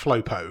written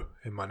Flopo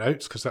in my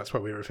notes because that's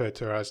what we referred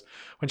to her as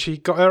when she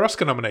got her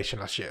Oscar nomination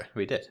last year.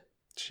 We did.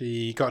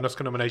 She got an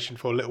Oscar nomination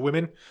for Little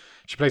Women.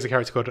 She plays a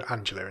character called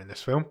Angela in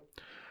this film.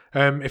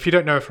 If you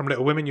don't know her from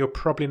Little Women, you'll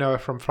probably know her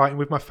from Fighting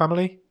With My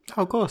Family,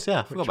 Oh, of course, yeah.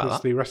 I forgot which about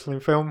was that. the wrestling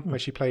film where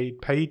she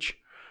played Paige.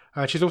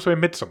 She's also in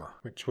Midsommar,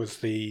 which was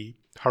the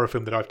horror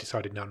film that I've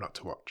decided now not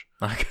to watch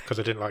Okay. because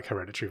I didn't like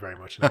Hereditary very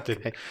much, and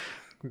I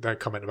don't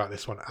comment about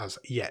this one as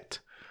yet.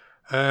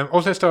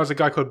 Also stars a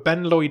guy called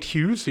Ben Lloyd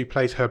Hughes, who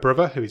plays her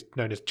brother, who is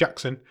known as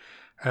Jackson.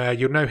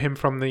 You'll know him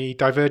from the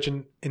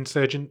Divergent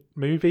Insurgent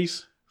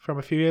movies from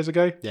a few years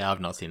ago. Yeah, I've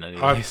not seen any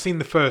of I've these. seen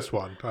the first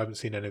one, but I haven't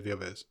seen any of the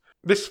others.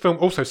 This film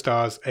also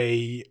stars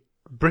a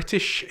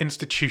British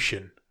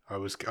institution, I'm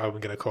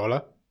going to call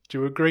her. Do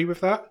you agree with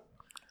that?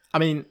 I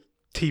mean,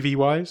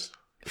 TV-wise?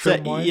 so,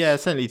 Film-wise? yeah,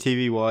 certainly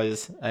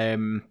TV-wise.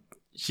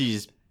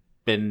 She's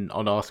been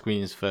on our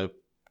screens for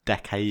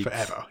decades.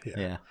 Forever,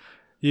 yeah.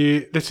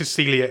 Yeah. This is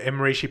Celia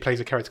Imrie. She plays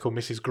a character called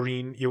Mrs.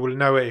 Green. You will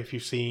know her if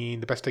you've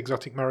seen The Best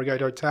Exotic Marigold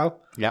Hotel.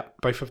 Yep.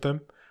 Both of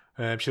them.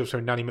 She's also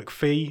in Nanny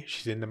McPhee.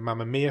 She's in the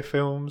Mamma Mia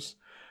films.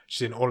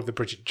 She's in all of the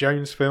Bridget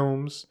Jones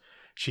films.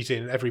 She's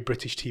in every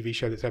British TV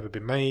show that's ever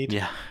been made.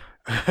 Yeah.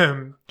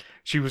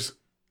 She was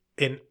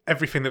in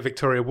everything that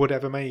Victoria Wood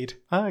ever made.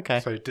 Oh, okay.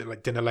 So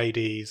like Dinner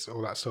Ladies,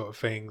 all that sort of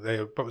thing.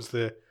 What was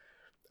the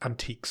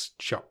antiques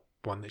shop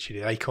one that she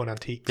did? Acorn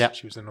Antiques. Yep.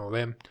 She was in all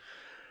them.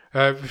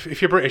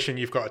 If you're British and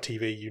you've got a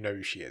TV, you know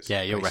who she is.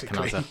 Yeah, you'll basically.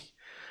 recognise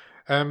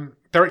her.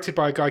 Directed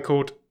by a guy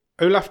called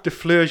Olaf de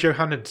Fleur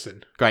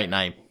Johannesson. Great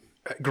name.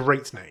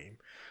 Great name.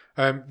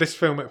 This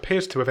film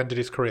appears to have ended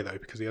his career though,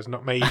 because he has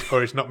not made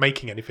or is not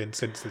making anything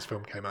since this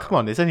film came out. Come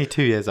on, it's only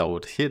 2 years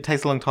old. It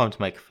takes a long time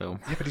to make a film.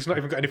 Yeah, but he's not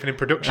even got anything in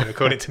production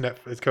according to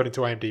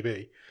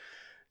IMDb.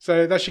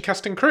 So that's your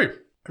cast and crew.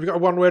 Have you got a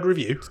one-word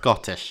review?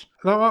 Scottish.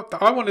 No,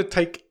 I want to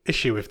take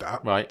issue with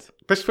that. Right.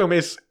 This film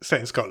is set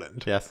in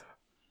Scotland. Yes.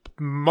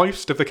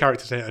 Most of the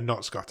characters in it are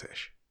not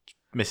Scottish.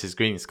 Mrs.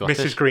 Green is Scottish.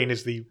 Mrs. Green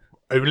is the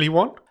only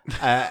one.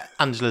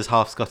 Angela's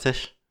half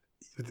Scottish.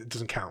 It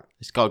doesn't count.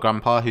 She's got a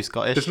grandpa who's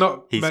Scottish. There's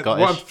not. He's What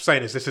Scottish. I'm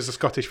saying is, this is a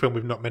Scottish film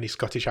with not many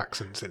Scottish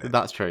accents in it.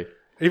 That's true.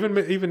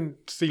 Even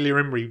Celia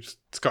Imrie's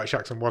Scottish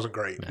accent wasn't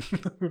great.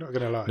 We're not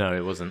going to lie. No,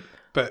 it wasn't.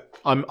 But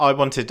I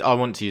want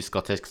to use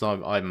Scottish because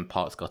I'm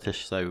part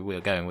Scottish, so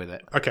we're going with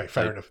it. okay,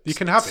 fair enough. You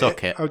can have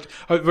suck it.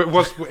 It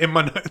was in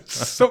my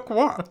notes. Suck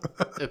what?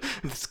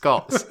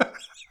 Scots.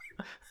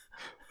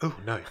 Oh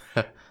no.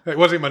 It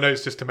was in my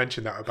notes just to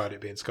mention that about it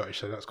being Scottish,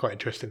 so that's quite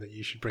interesting that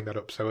you should bring that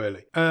up so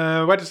early.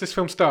 Where does this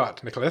film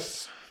start,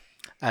 Nicholas?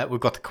 We've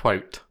got a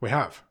quote, We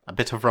have. a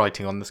bit of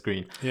writing on the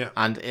screen, Yeah.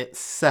 and it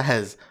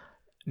says,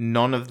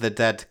 "None of the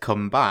dead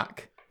come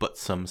back, but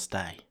some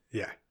stay."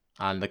 Yeah.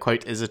 And the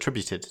quote is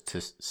attributed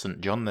to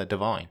St. John the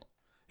Divine.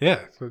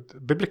 Yeah. So,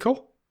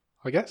 biblical,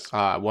 I guess.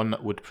 One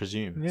would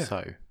presume. Yeah.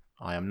 So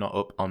I am not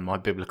up on my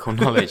biblical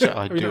knowledge.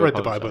 I Have you do not read the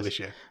apologise. Bible this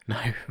year? No.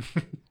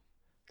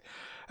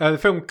 The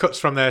film cuts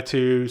from there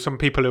to some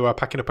people who are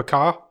packing up a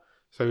car.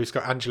 So we've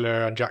got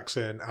Angela and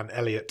Jackson and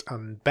Elliot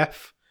and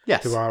Beth,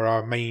 Yes. who are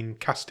our main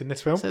cast in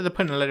this film. So they're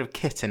putting a load of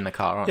kit in the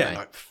car, aren't Yeah, they?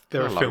 like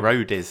they're a Like film,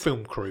 roadies.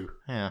 film crew.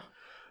 Yeah.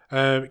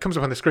 It comes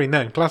up on the screen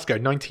then. Glasgow,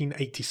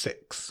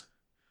 1986.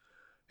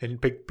 In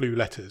big blue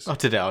letters. Oh,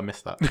 did it? I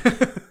missed that.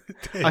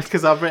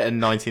 Because I've written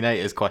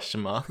 1980 as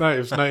question mark. No, it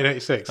was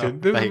 1986. Oh, There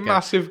there was you go.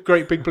 massive,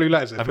 great big blue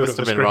letters. I filled must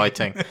up have the been screen.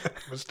 writing.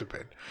 Must have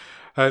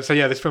been. So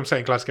yeah, this film's set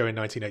in Glasgow in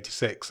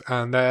 1986,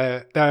 and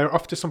they're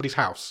off to somebody's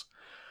house.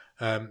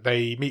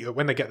 They meet up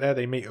when they get there.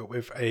 They meet up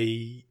with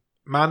a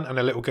man and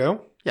a little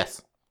girl,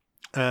 Yes.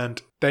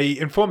 and they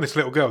inform this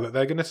little girl that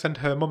they're going to send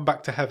her mum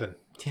back to heaven,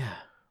 Yeah.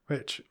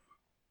 which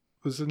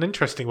was an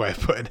interesting way of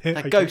putting it.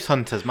 They're ghost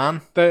hunters,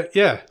 man.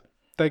 They're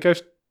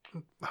ghost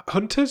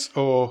hunters,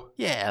 or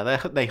Yeah,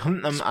 they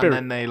hunt them Spirit. and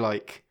then they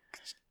like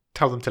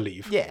tell them to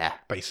leave. yeah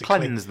Basically.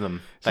 cleanse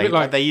them. It's a bit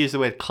like- They use the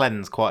word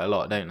cleanse quite a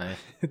lot, don't they?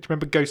 Do you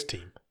remember Ghost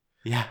Team?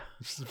 Yeah.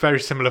 It's very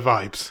similar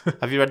vibes.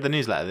 Have you read the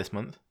newsletter this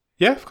month?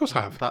 Yeah, of course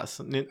I have. That's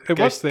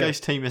was there.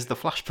 Ghost Team is the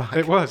flashback.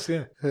 It was,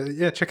 yeah.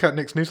 Yeah, check out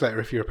Nick's newsletter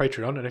if you're a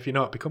Patreon, and if you're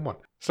not, become one.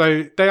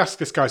 So they ask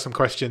this guy some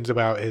questions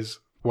about his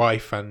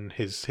wife and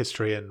his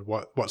history and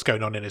what's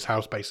going on in his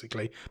house,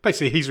 basically.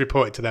 Basically, he's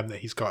reported to them that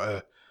he's got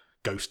a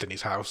ghost in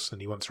his house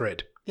and he wants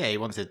rid. Yeah, he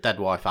wants his dead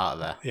wife out of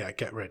there. Yeah,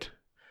 get rid.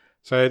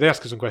 So they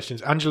ask her some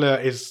questions. Angela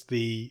is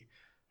the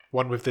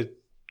one with the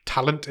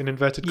talent, in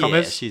inverted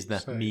commas. Yeah, she's the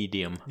So-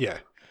 medium. Yeah.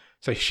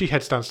 So she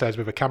heads downstairs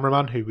with a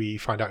cameraman who we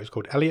find out is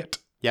called Elliot.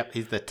 Yep,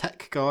 he's the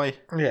tech guy.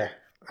 Yeah.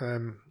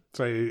 And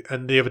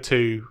the other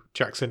two,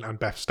 Jackson and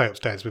Beth, stay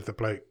upstairs with the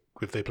bloke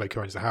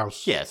who owns the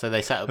house. Yeah, so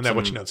they set up And they're some,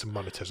 watching on some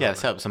monitors. yeah, aren't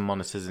set up some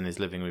monitors in his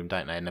living room,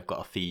 don't they? And they've got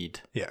a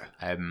feed. they? Yeah.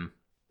 to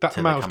That the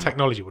amount of camera.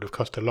 technology would have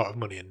cost a lot of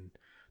money in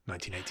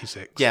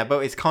 1986. Yeah,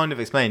 but it's kind of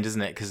explained,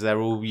 isn't it? Because they're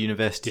all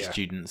university Yeah.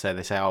 students, so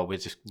they say, "Oh,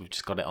 we've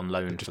just got it on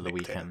loan Just for the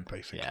nicked it, weekend."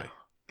 basically. Yeah,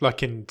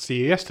 Like in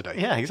See You Yesterday.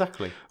 yeah,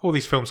 exactly. All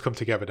these films come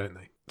together, don't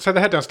they? So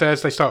they head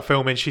downstairs, they start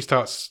filming. She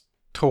starts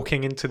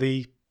talking into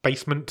the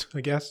basement,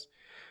 I guess.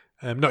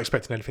 Not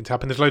expecting anything to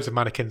happen. There's loads of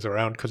mannequins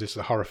around because it's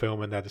a horror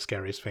film and they're the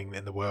scariest thing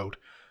in the world.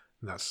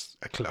 And that's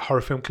a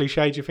horror film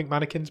cliche. Do you think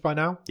mannequins by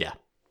now? Yeah,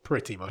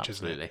 Pretty much,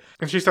 isn't it? absolutely.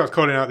 And she starts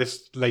calling out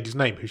this lady's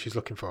name who she's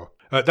looking for.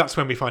 That's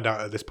when we find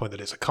out at this point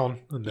that it's a con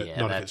and that Yeah,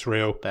 none of they're- it's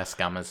real. They're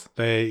scammers.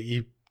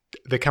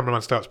 The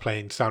cameraman starts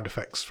playing sound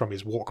effects from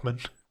his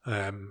Walkman.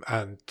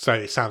 And so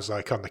it sounds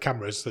like on the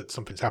cameras that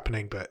something's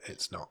happening, but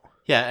it's not.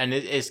 Yeah, and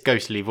it's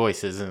ghostly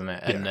voices, isn't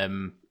it? Yeah.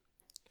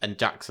 And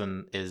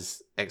Jackson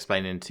is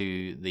explaining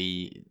to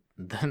the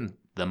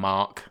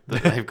mark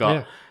that they've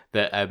got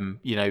that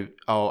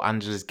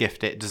Angela's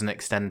gift, it doesn't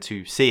extend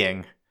to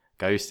seeing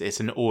ghosts; it's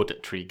an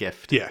auditory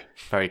gift. Yeah,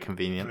 Very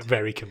convenient.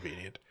 very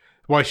convenient.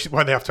 Why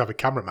they have to have a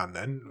cameraman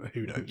then?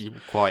 Who knows?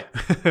 Quite.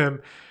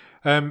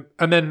 And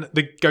then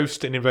the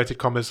ghost, in inverted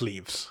commas,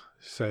 leaves.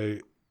 So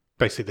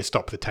basically they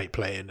stop the tape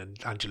playing and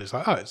Angela's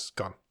like, oh, it's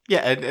gone.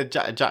 Yeah, and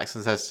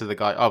Jackson says to the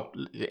guy, "Oh,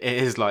 it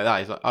is like that."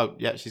 He's like, "Oh,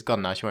 yeah, she's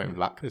gone now. She won't be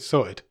back. It's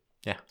sorted.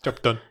 Yeah,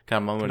 Job done. can I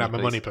have my money, Can I have my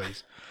please?"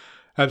 money,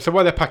 please? So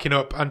while they're packing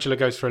up, Angela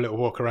goes for a little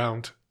walk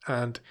around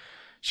and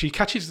she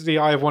catches the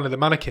eye of one of the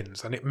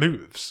mannequins and it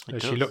moves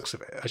as she looks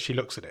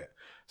at it.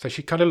 So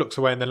she kind of looks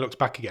away and then looks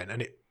back again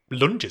and it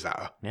lunges at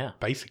her, Yeah,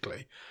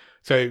 basically.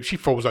 So she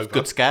falls over.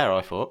 good scare,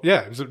 I thought.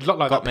 Yeah, it was a lot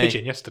like Got that me.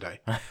 pigeon yesterday.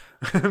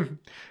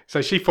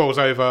 So she falls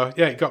over.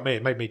 Yeah, it got me.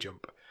 It made me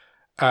jump.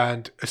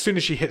 And as soon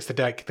as she hits the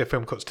deck, the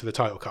film cuts to the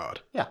title card.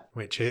 Yeah.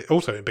 Which is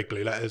also in big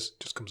blue letters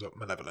just comes up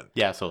Malevolent.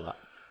 Yeah, I saw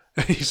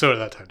that. You saw it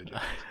that time, did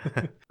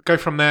you? Go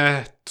from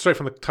there, straight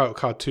from the title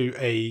card to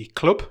a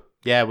club.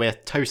 Yeah, we're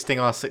toasting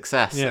our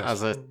success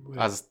Yes.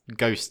 as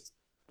ghost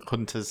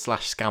hunters /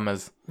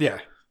 scammers. Yeah.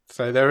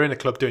 So they're in a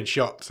club doing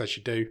shots, as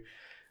you do.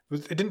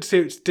 It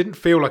didn't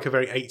feel like a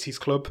very 80s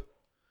club.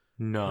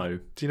 No.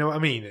 Do you know what I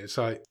mean? It's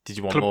like Did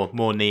you want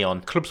more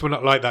neon? clubs were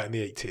not like that in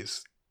the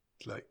 80s.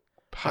 Like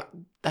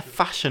Their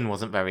fashion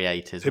wasn't very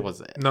 80s,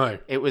 was it? No.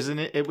 It was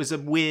a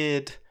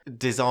weird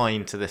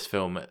design to this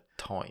film at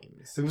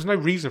times. There was no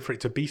reason for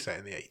it to be set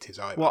in the 80s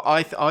either. Well,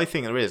 I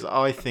think there is.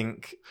 I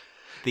think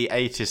the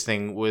 80s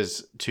thing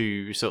was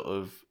to sort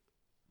of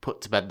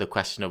put to bed the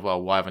question of,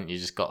 well, why haven't you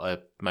just got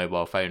a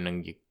mobile phone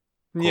and you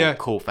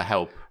call for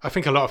help? I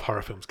think a lot of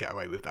horror films get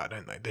away with that,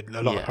 don't they?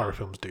 A lot of horror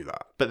films do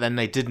that. But then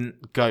they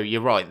didn't go,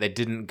 you're right, they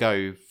didn't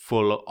go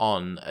full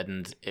on,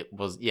 and it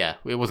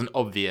wasn't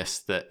obvious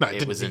that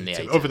it was in the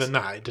 80s. Other than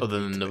that, it didn't. Other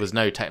than there was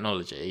no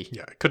technology.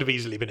 Yeah, it could have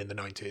easily been in the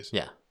 90s.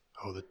 Yeah.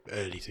 Or the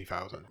early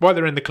 2000s. While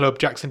they're in the club,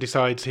 Jackson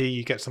decides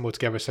he gets them all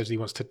together, says he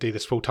wants to do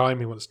this full time.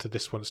 He wants to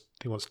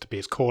be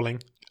his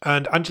calling.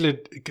 And Angela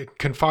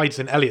confides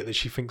in Elliot that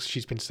she thinks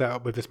she's been set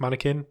up with this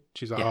mannequin.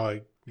 She's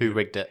like, who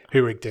rigged it?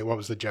 Who rigged it? What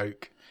was the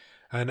joke?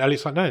 And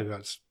Elliot's like, no, I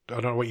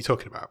don't know what you're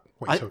talking about.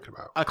 I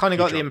kind of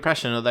got the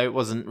impression, although it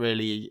wasn't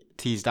really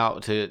teased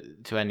out to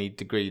any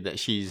degree, that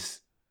she's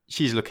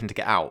looking to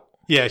get out.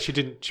 Yeah,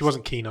 she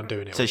wasn't keen on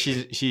doing it. So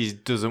she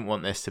doesn't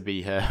want this to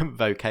be her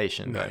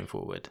vocation going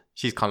forward.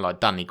 She's kind of like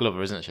Danny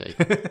Glover, isn't she?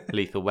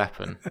 Lethal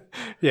Weapon.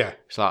 Yeah.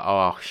 She's like,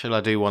 oh, shall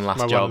I do one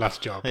last job? One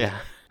last job. Yeah.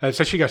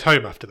 So she goes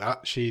home after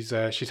that. She's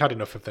had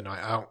enough of the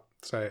night out.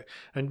 So,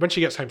 and when she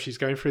gets home, she's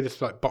going through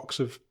this like box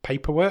of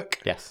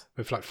paperwork. Yes.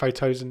 With like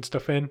photos and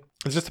stuff in.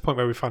 Is this the point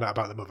where we find out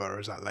about the mother, or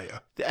is that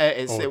later?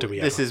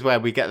 This is where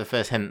we get the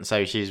first hint.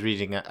 So she's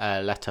reading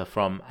a letter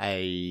from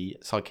a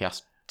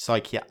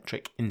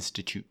psychiatric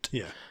institute.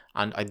 Yeah.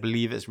 And I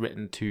believe it's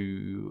written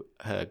to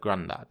her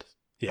granddad.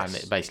 Yes.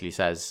 And it basically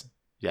says,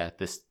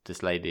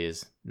 this lady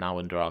is now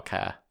under our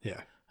care.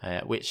 Yeah.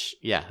 Which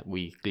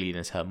we glean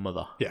as her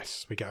mother.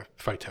 Yes, we get a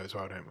photo as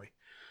well, don't we?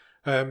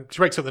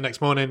 She wakes up the next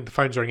morning, the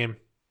phone's ringing.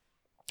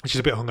 She's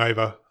a bit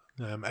hungover.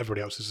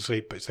 Everybody else is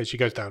asleep, but so she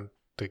goes down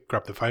to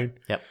grab the phone.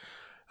 Yep.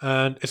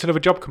 And it's another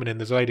job coming in.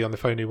 There's a lady on the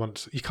phone who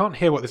wants... You can't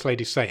hear what this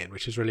lady's saying,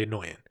 which is really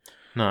annoying.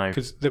 No.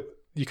 Because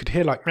you could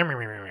hear like...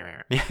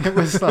 It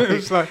was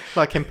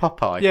like in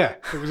Popeye. Yeah,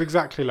 it was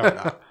exactly like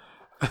that.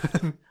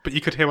 But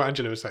you could hear what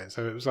Angela was saying.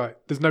 So it was like,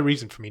 there's no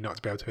reason for me not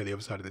to be able to hear the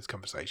other side of this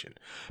conversation.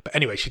 But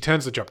anyway, she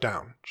turns the job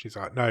down. She's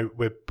like, no,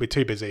 we're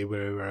too busy.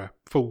 We're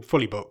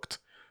fully booked.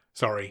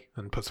 Sorry.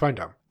 And puts the phone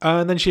down.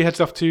 And then she heads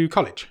off to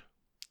college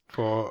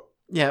for...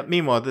 Yeah,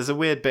 meanwhile, there's a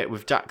weird bit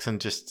with Jackson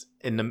just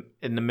in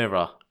the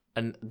mirror.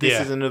 And this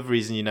is another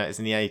reason you notice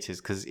in the 80s,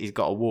 because he's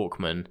got a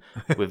Walkman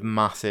with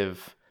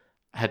massive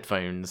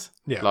headphones,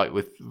 like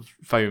with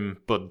foam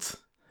buds.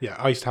 Yeah,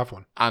 I used to have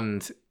one.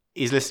 And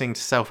he's listening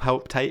to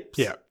self-help tapes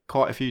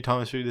quite a few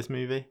times through this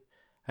movie.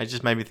 It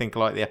just made me think of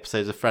like the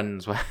episodes of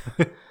Friends where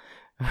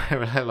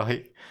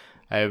like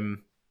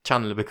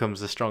Chandler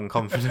becomes a strong,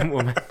 confident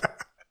woman.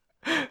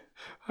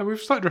 We've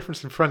started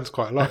referencing Friends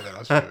quite a lot in the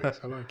last few weeks.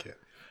 I like it.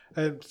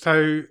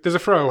 So there's a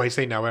throwaway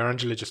scene now where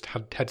Angela just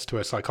heads to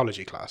her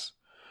psychology class.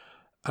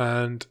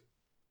 And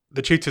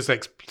the tutor's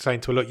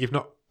saying to her, look, you've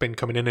not been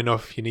coming in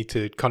enough. You need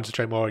to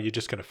concentrate more. You're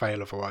just going to fail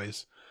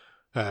otherwise.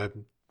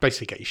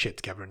 Basically get your shit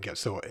together and get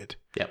sorted.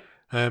 Yep.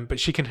 But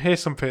she can hear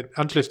something.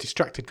 Angela's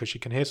distracted because she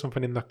can hear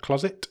something in the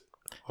closet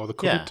or the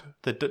cupboard.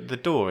 Yeah, the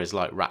door is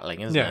like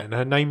rattling, isn't it? Yeah, and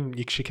her name,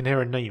 she can hear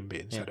her name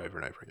being said over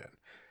and over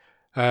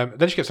again.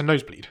 Then she gets a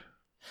nosebleed.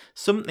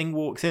 Something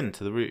walks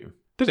into the room.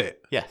 Did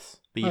it? Yes,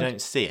 but you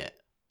don't see it.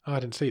 Oh,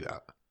 I didn't see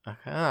that. Okay.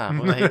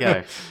 Well, there you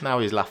go. Now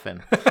he's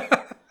laughing.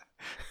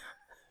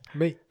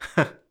 Me.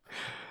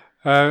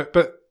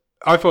 But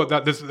I thought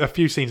that there's a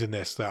few scenes in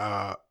this that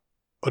are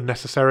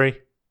unnecessary.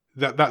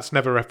 That's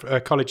never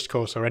a college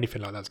course or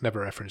anything like that's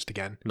never referenced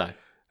again. No.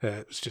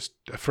 It's just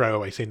a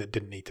throwaway scene that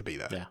didn't need to be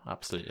there. Yeah,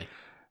 absolutely.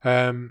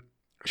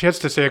 She heads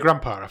to see her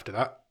grandpa after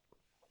that.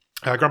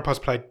 Grandpa's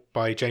played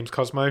by James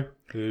Cosmo,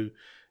 who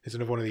is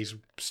another one of these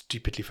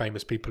stupidly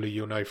famous people who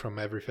you'll know from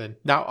everything.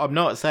 Now, I'm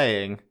not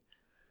saying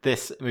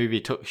this movie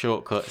took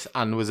shortcuts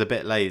and was a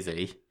bit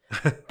lazy,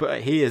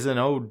 but he is an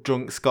old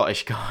drunk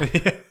Scottish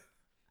guy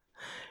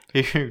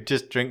who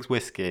just drinks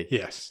whiskey.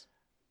 Yes,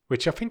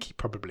 which I think he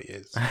probably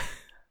is.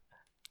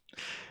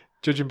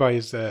 Judging by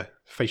his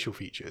facial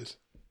features,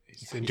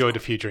 he's enjoyed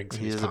a few drinks.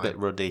 He is a bit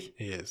ruddy.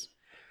 He is.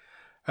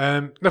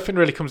 Nothing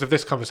really comes of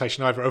this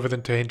conversation either, other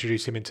than to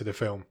introduce him into the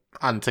film.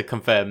 And to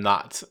confirm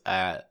that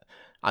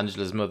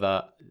Angela's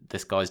mother,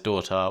 this guy's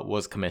daughter,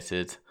 was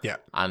committed. Yeah.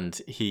 And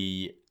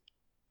he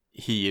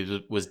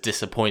was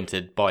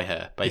disappointed by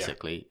her,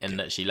 basically, in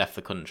that she left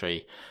the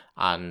country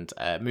and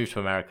moved to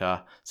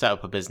America, set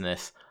up a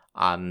business,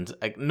 and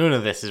none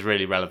of this is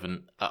really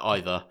relevant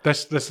either.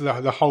 This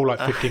the whole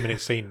 15-minute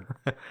scene.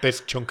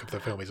 This chunk of the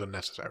film is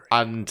unnecessary,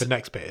 and the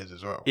next bit is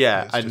as well.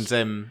 Yeah,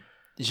 and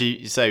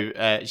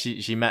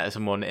she met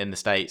someone in the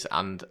States,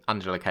 and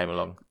Angela came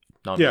along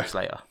 9 months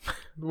later.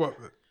 What?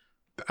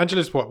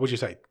 Angela's what would you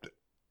say?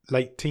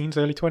 Late teens,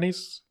 early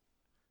 20s.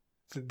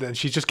 Then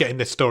she's just getting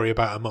this story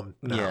about her mum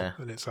now,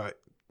 and it's like,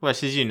 well,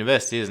 she's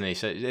university,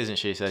 isn't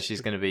she? So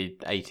she's going to be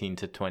 18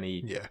 to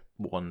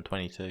 21,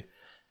 22.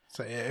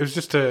 So it was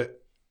just a.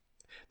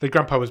 The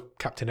grandpa was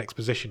Captain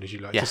Exposition, as you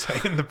like Yeah. to say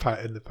in the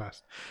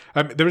past.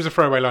 There is a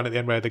throwaway line at the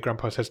end where the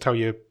grandpa says, "Tell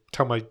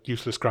my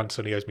useless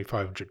grandson he owes me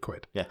 500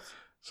 quid." Yes.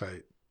 So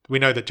we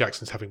know that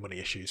Jackson's having money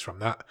issues from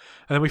that,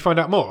 and then we find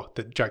out more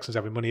that Jackson's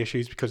having money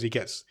issues because he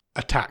gets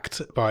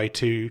attacked by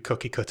 2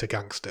 cookie cutter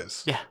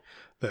gangsters. Yeah.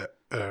 That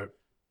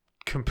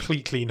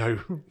completely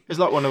It's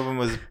like one of them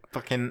was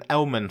fucking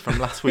Elman from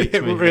last week's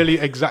it movie.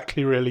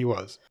 really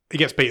was. He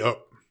gets beat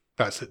up.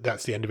 That's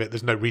the end of it.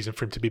 There's no reason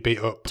for him to be beat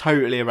up.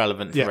 Totally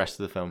irrelevant to the rest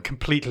of the film.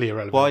 Completely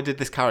irrelevant. Why did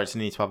this character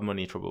need to have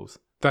money troubles?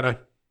 Don't know.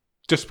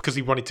 Just because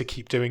he wanted to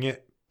keep doing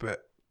it,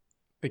 but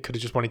he could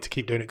have just wanted to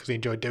keep doing it because he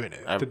enjoyed doing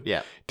it.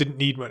 Yeah. Didn't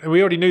need money.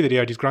 We already knew that he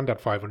owed his granddad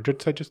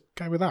 500, so just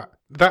go with that.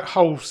 That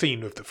whole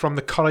scene from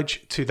the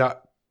college to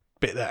that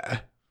bit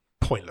there,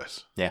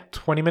 pointless. Yeah.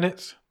 20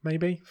 minutes,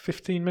 maybe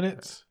 15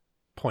 minutes,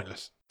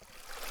 pointless.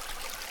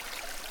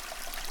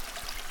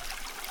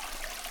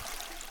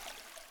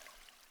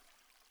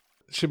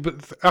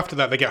 But after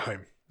that, they get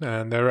home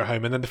and they're at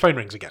home, and then the phone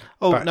rings again.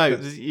 Oh, But- no,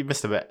 you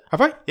missed a bit.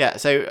 Have I? Yeah,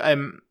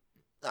 so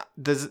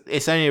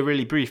it's only a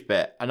really brief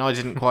bit, and I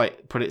didn't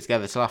quite put it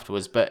together till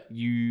afterwards, but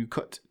you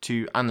cut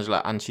to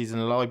Angela, and she's in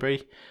a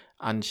library,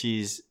 and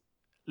she's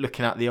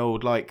looking at the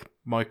old, like,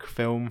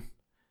 microfilm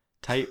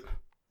tape.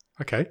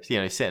 Okay.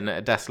 So, sitting at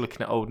a desk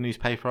looking at old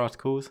newspaper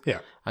articles. Yeah.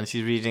 And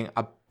she's reading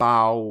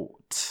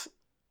about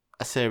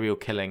a serial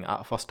killing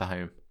at a foster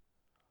home.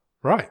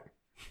 Right.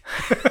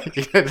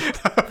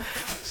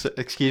 So,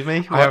 excuse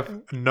me? I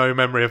have no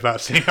memory of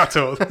that scene at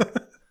all.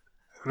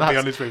 I'll be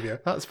honest with you.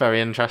 That's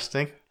very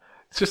interesting.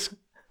 It's just,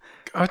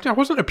 I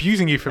wasn't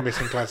abusing you for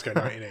missing Glasgow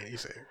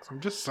 1986.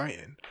 I'm just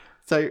saying.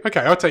 So, Okay,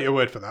 I'll take your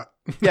word for that.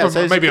 Yeah,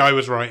 so maybe I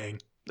was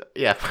writing.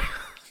 yeah.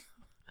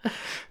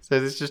 So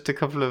there's just a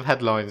couple of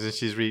headlines, and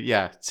she's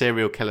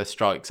serial killer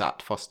strikes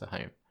at foster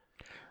home.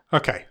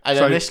 Okay. And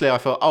so initially I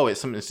thought,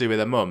 it's something to do with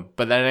her mum,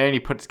 but then I only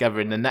put together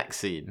in the next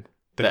scene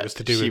that it was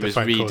to do she with the was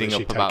phone call reading that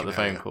up she'd about taken the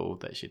phone earlier. call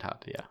that she'd had.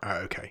 Yeah. Oh,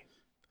 okay.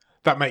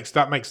 That makes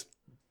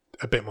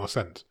a bit more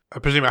sense. I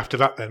presume after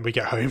that, then we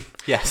get home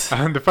Yes.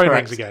 and the phone Correct.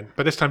 rings again.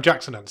 But this time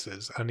Jackson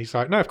answers, and he's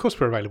like, "No, of course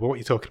we're available. What are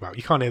you talking about?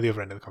 You can't hear the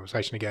other end of the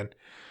conversation again."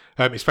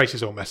 His face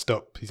is all messed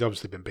up. He's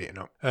obviously been beaten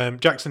up.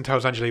 Jackson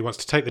tells Angela he wants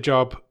to take the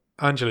job.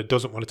 Angela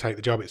doesn't want to take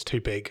the job. It's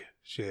too big.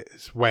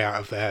 It's way out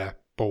of their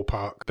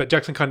ballpark. But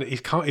Jackson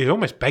he's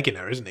almost begging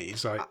her, isn't he?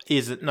 He's like,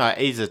 He's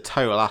a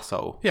total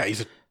asshole. yeah,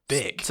 he's a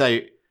dick So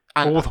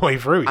and, all the way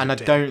through. he's and a I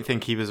dick. don't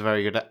think he was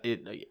very good at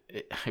it.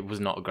 It was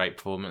not a great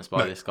performance by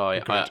No, this guy.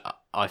 agreed.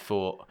 I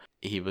thought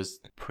he was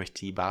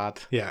pretty bad.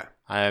 Yeah,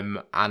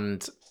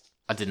 And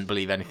I didn't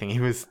believe anything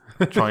he was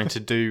trying to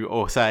do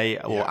or say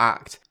or Yeah.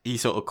 act. He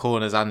sort of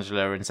corners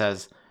Angela and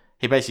says,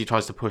 he basically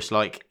tries to push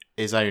like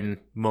his own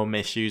mum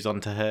issues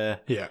onto her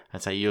yeah,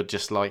 and say, "You're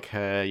just like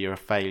her. You're a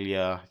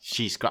failure.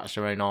 She scratched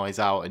her own eyes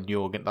out, and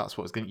you're going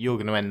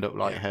to end up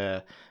like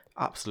her."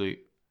 Absolute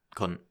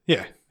cunt.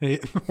 yeah.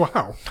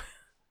 Wow.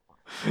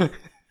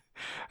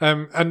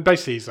 And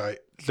basically, he's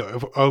like,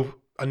 "Look,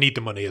 I need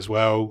the money as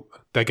well."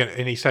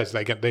 And he says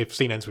they've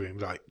seen ends with him.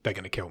 Like, they're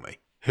gonna kill me,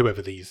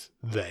 whoever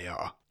they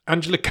are.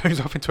 Angela goes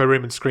off into her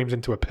room and screams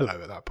into a pillow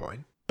at that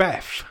point.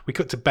 Beth, we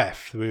cut to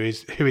Beth, who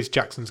is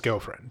Jackson's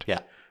girlfriend. Yeah.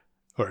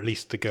 Or at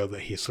least the girl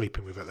that he's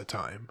sleeping with at the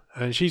time.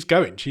 And she's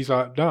going. She's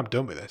like, "No, I'm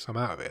done with this. I'm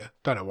out of here."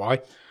 Don't know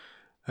why.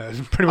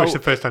 It's pretty much the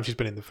first time she's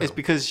been in the film. It's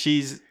because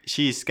she's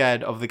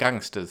scared of the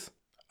gangsters.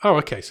 Oh,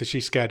 okay. So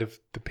she's scared of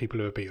the people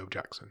who have beat up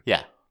Jackson.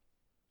 Yeah.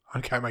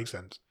 Okay, makes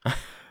sense.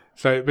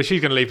 But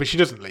she's going to leave, but she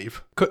doesn't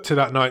leave. Cut to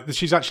that night.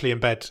 She's actually in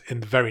bed in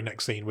the very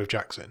next scene with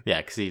Jackson.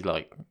 Yeah, because he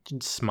like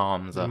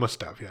smarms her.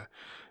 Must have,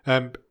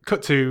 yeah.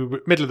 Cut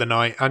to middle of the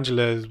night.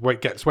 Angela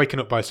gets waken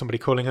up by somebody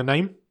calling her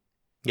name.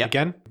 Yep.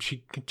 Again,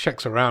 she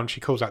checks around. She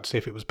calls out to see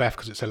if it was Beth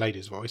because it's a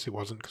lady's voice. It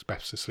wasn't because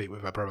Beth's asleep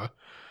with her brother.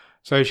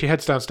 So she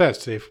heads downstairs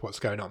to see what's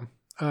going on.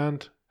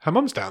 And her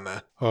mum's down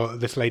there. Or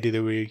this lady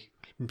that we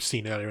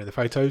seen earlier in the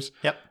photos.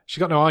 Yep. She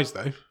got no eyes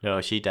though. No,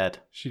 she dead.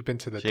 She's been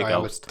to the She a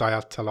ghost.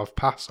 Dyatlov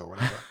Pass or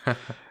whatever.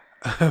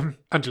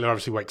 Angela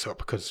obviously wakes up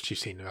because she's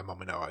seen her mum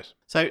with no eyes.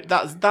 So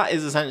that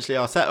is essentially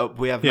our setup.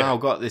 We have Yeah. now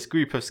got this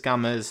group of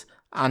scammers.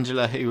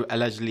 Angela, who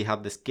allegedly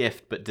had this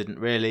gift but didn't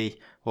really.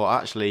 Well,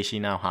 actually, she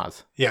now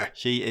has. Yeah.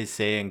 She is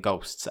seeing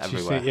ghosts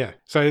everywhere. Yeah.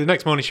 So the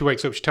next morning she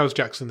wakes up, she tells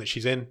Jackson that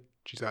she's in.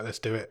 She's like, "Let's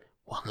do it.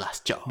 One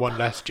last job. One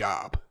less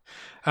job."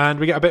 And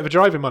we get a bit of a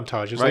driving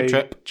montage as Road they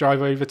trip.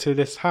 drive over to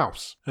this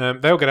house.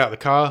 They all get out of the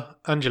car.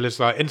 Angela's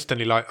like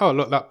instantly like, "Oh,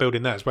 look, that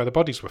building there is where the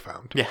bodies were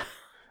found." Yeah.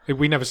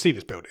 We never see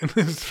this building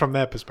from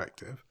their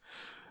perspective.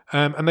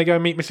 And they go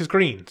and meet Mrs.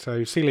 Green.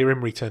 So Celia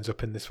Imrie turns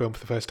up in this film for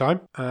the first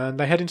time. And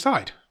they head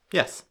inside.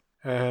 Yes.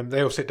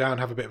 They all sit down,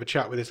 have a bit of a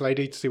chat with this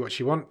lady to see what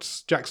she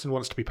wants. Jackson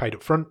wants to be paid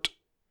up front.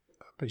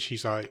 But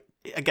she's like,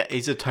 Again,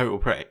 he's a total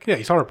prick. yeah,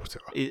 he's horrible to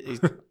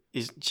her.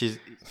 She's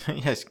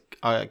yes.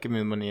 Give me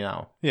the money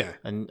now. Yeah.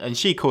 And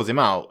she calls him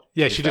out.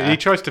 Yeah, to be fair. he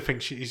tries to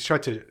think, he's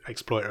tried to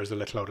exploit her as a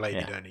little old lady,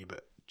 Yeah. don't he?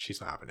 But she's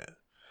not having it.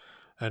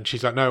 And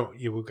she's like, no,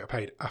 you will get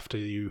paid after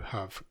you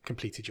have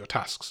completed your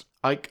tasks.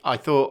 I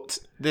thought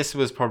this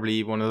was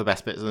probably one of the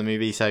best bits of the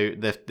movie. So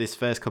this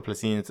first couple of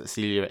scenes that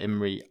Celia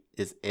Imrie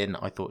is in,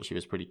 I thought she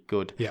was pretty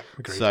good. Yeah,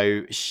 agreed.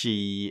 So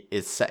she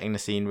is setting the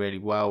scene really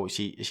well.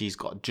 She's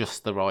got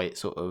just the right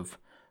sort of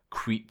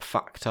creep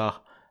factor,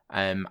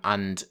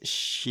 and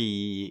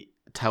she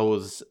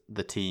tells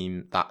the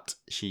team that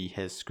she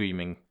hears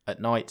screaming at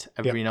night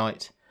every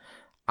night,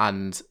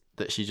 and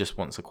that she just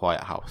wants a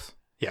quiet house.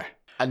 Yeah.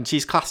 And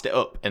she's classed it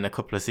up in a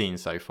couple of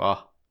scenes so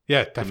far.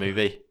 Yeah, The definitely.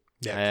 movie.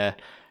 Yeah.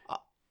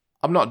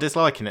 I'm not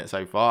disliking it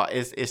so far.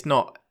 It's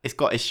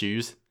got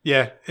issues,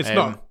 Yeah, it's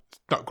not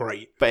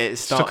great. but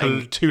it's It took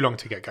starting. too long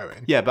to get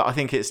going. Yeah, but I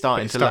think it's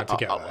starting But it's to. starting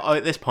to get there.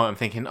 At this point, I'm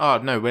thinking, oh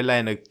no, we're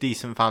laying a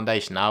decent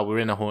foundation now. We're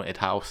in a haunted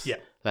house. Yeah.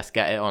 Let's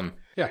get it on.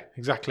 Yeah,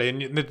 exactly.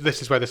 And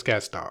this is where the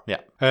scares start.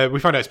 Yeah. We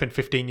find out it's been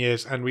 15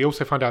 years, and we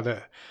also find out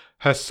that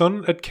her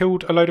son had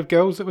killed a load of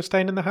girls that were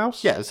staying in the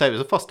house. Yeah, so it was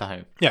a foster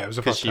home. Yeah, it was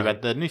a Because foster she home.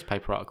 read the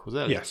newspaper articles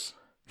earlier. Yes.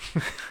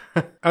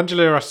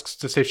 Angela asks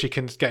to see if she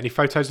can get any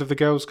photos of the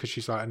girls because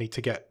she's like, I need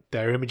to get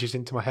their images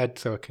into my head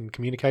so I can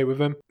communicate with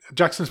them.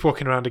 Jackson's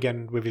walking around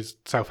again with his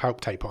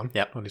self-help tape on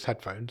his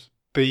headphones.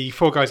 The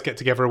four guys get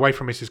together away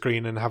from Mrs.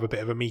 Green and have a bit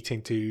of a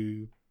meeting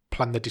to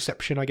plan the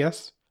deception, I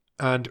guess.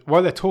 And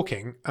while they're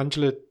talking,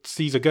 Angela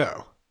sees a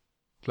girl,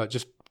 like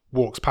just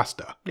walks past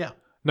her. Yeah.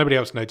 Nobody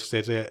else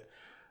notices it,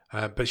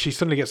 but she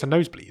suddenly gets a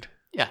nosebleed.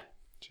 Yeah.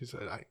 She's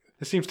like,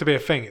 it seems to be a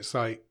thing. It's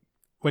like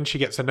when she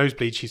gets a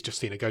nosebleed, she's just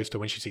seen a ghost, or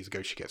when she sees a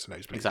ghost, she gets a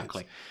nosebleed.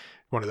 Exactly.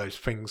 It's one of those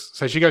things.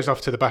 So she goes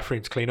off to the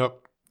bathroom to clean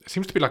up. It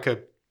seems to be like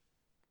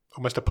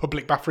almost a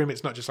public bathroom.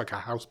 It's not just like a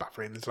house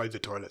bathroom. There's loads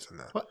of toilets in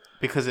there. What?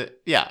 Because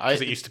it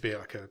used to be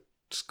like a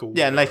school.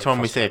 Yeah, and later or on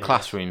we see a foster home, I guess.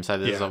 classroom, so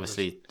there's Yeah,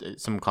 obviously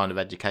some kind of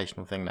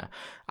educational thing there.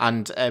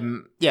 And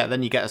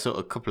then you get a sort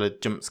of couple of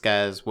jump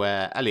scares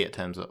where Elliot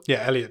turns up.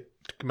 Yeah, Elliot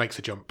makes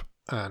a jump,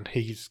 and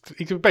he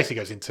basically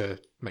goes in to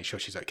make sure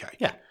she's okay.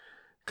 Yeah.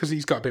 Because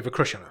he's got a bit of a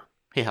crush on her.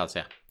 He has,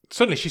 yeah.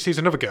 Suddenly she sees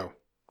another girl,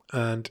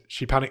 and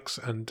she panics,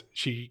 and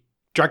she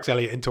drags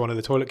Elliot into one of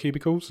the toilet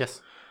cubicles.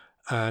 Yes.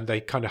 And they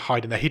kind of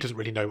hide in there. He doesn't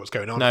really know what's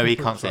going on. No, he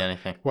can't It's see like,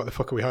 anything. What the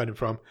fuck are we hiding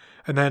from?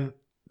 And then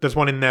there's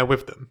one in there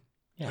with them.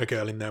 Yeah. A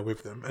girl in there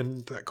with them.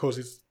 And that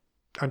causes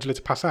Angela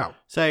to pass out.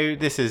 So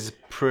this is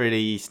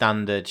pretty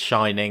standard,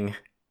 shining,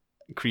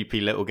 creepy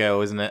little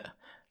girl, isn't it?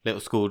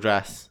 Little school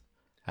dress.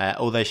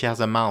 Although she has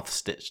her mouth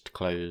stitched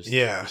closed.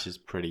 Yeah. Which is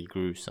pretty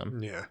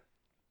gruesome. Yeah.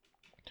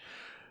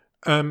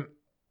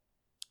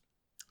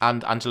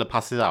 And Angela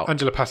passes out.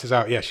 Angela passes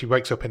out. Yeah, she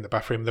wakes up in the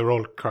bathroom. They're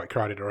all quite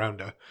crowded around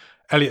her.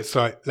 Elliot's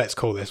like, let's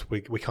call this.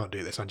 We can't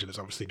do this. Angela's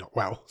obviously not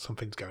well.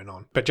 Something's going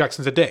on. But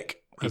Jackson's a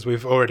dick, as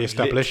we've already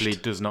established. Literally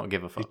does not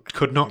give a He fuck.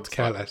 could not It's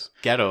care like, less.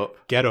 Get up.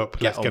 Get up.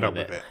 Let's on get on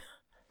with with it.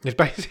 It's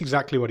basically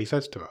exactly what he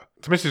says to her.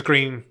 So Mrs.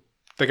 Green,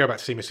 they go back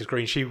to see Mrs.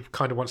 Green. She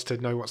kind of wants to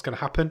know what's going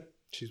to happen.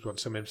 She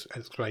wants some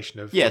explanation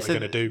of Yeah, what so they're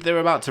going to do. they're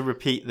about to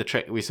repeat the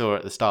trick we saw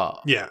at the start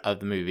Yeah. of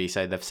the movie.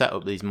 So they've set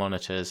up these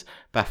monitors.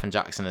 Beth and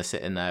Jackson are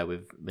sitting there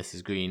with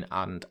Mrs. Green,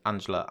 and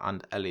Angela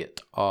and Elliot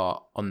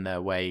are on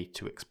their way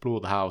to explore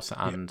the house,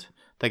 and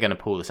they're going to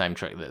pull the same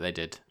trick that they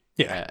did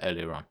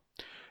earlier on.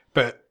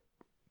 But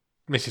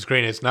Mrs.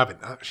 Green isn't having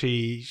that.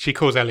 She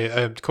calls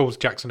calls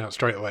Jackson out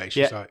straight away.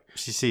 She's like,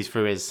 She sees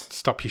through his...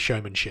 stop your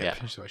showmanship. Yeah.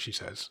 That's what she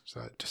says.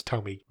 So just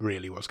tell me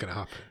really what's going to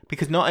happen.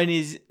 Because not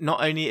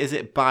only is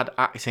it bad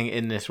acting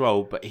in this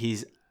role, but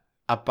he's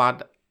a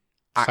bad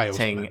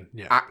Salesman,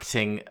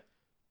 acting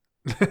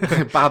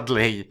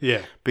badly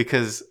Yeah.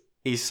 because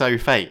he's so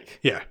fake,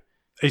 Yeah.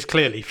 He's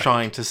clearly fake.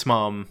 trying to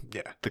smarm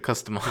Yeah. the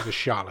customer. He's a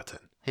charlatan.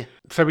 Yeah.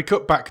 So we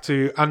cut back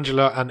to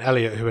Angela and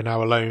Elliot, who are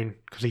now alone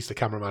because he's the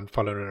cameraman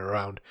following her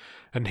around.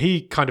 And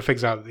he kind of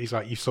figures out, he's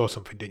like, you saw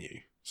something, didn't you?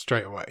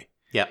 Straight away.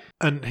 Yeah.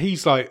 And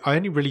he's like,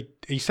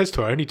 he says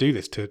to her, I only do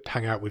this to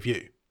hang out with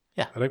you.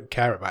 Yeah. I don't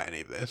care about any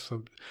of this.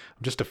 I'm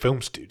just a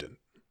film student.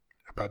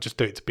 But I just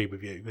do it to be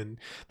with you. And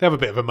they have a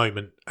bit of a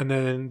moment, and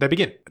then they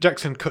begin.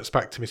 Jackson cuts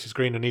back to Mrs.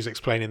 Green, and he's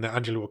explaining that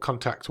Angela will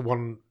contact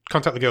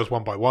the girls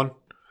one by one.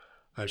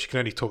 She can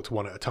only talk to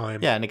one at a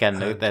time. Yeah, and again,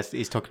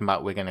 he's talking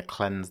about we're going to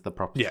cleanse the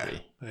property.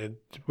 Yeah,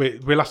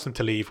 we'll ask them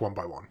to leave one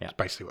by one. Yeah. That's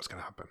basically what's going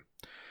to happen.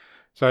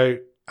 So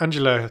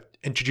Angela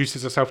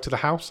introduces herself to the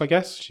house, I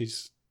guess.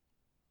 She's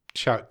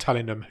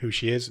telling them who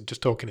she is and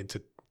just talking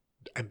into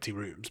empty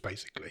rooms,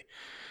 basically.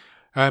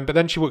 But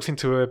then she walks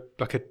into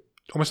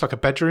almost like a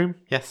bedroom,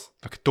 Yes.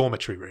 like a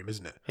dormitory room,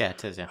 isn't it? Yeah,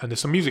 it is, yeah. And there's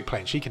some music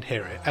playing. She can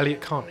hear it.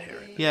 Elliot can't hear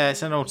it. Yeah,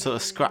 it's an old sort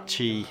of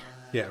scratchy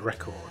Yeah,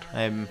 record.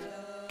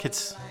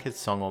 kids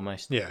song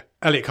almost. Yeah.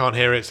 Elliot can't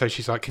hear it, so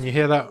she's like, can you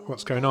hear that?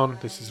 What's going on?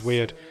 This is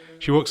weird.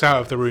 She walks out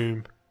of the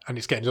room, and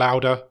it's getting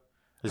louder.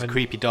 There's a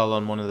creepy doll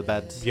on one of the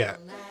beds. Yeah.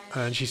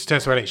 And she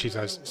turns to Elliot and she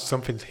says,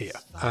 something's here.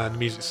 And the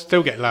music's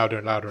still getting louder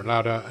and louder and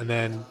louder. And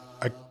then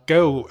a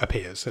girl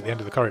appears at the end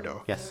of the corridor.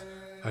 Yes.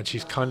 And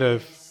she's kind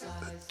of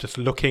just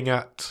looking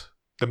at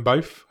them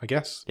both, I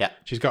guess. Yeah.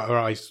 She's got her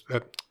eyes.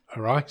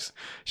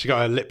 She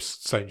got her lips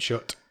sewn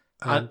shut.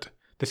 And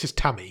this is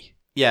Tammy.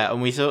 Yeah,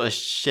 and we sort of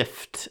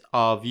shift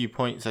our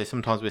viewpoint. So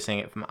sometimes we're seeing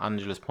it from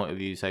Angela's point of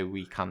view, so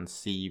we can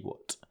see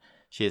what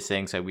she is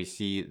seeing. So we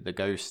see the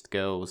ghost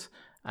girls.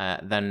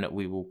 Then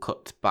we will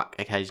cut back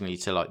occasionally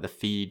to like the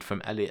feed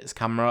from Elliot's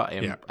camera,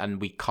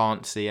 and we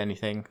can't see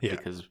anything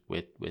because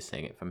we're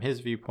seeing it from his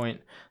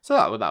viewpoint. So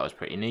that was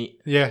pretty neat.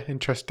 Yeah,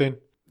 interesting.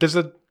 There's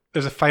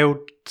a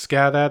failed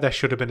scare there. There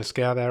should have been a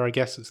scare there, I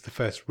guess. It's the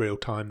first real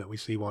time that we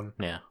see one.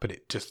 Yeah. But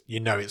it just,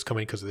 it's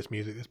coming because of this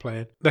music that's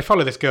playing. They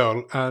follow this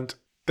girl and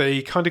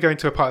they kind of go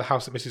into a part of the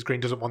house that Mrs. Green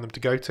doesn't want them to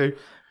go to.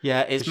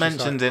 Yeah, it's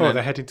mentioned like,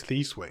 they're heading to the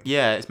east wing.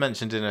 Yeah, it's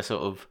mentioned in a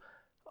sort of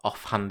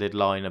offhanded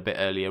line a bit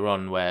earlier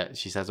on where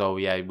she says, "Oh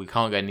yeah, we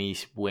can't go in the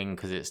east wing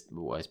because it's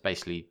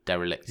basically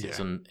derelict.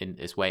 Yeah.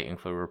 It's waiting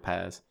for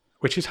repairs."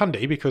 Which is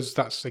handy because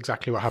that's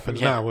exactly what happens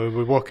now.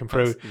 We're walking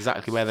through. That's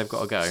exactly where they've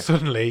got to go.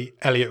 Suddenly,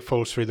 Elliot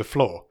falls through the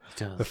floor.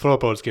 He does. The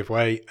floorboards give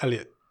way.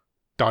 Elliot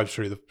dives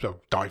through the floor.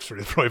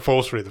 He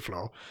falls through the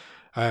floor.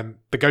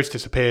 The ghost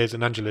disappears,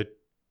 and Angela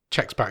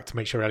checks back to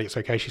make sure Elliot's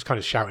okay. She's kind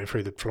of shouting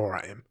through the floor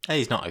at him. Hey,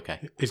 he's not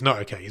okay. He's not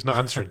okay. He's not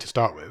answering to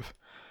start with.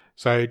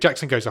 So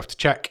Jackson goes off to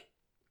check.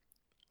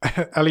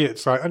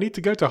 Elliot's like, I need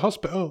to go to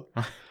hospital.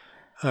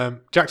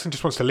 Jackson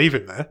just wants to leave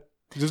him there.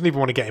 He doesn't even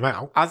want to get him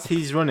out. As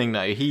he's running,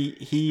 though,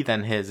 he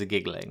then hears a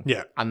giggling.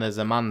 Yeah. And there's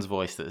a man's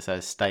voice that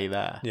says, "Stay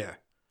there."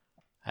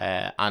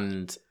 Yeah.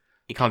 And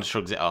he kind of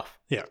shrugs it off.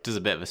 Yeah. Does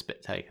a bit of a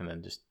spit take and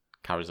then just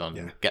carries on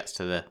and gets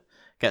to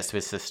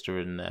his sister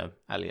and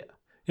Elliot.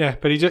 Yeah,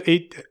 but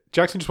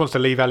Jackson just wants to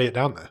leave Elliot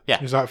down there. Yeah.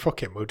 He's like,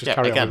 fuck him. We'll just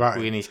carry on without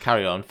him. We need to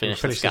carry on,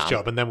 finish this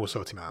job, and then we'll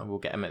sort him out. And we'll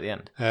get him at the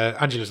end.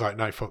 Angela's like,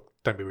 no, fuck,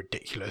 don't be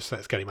ridiculous.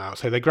 Let's get him out.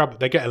 So they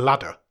get a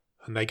ladder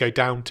and they go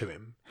down to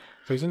him.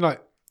 So he's in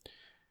like,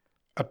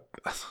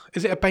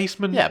 is it a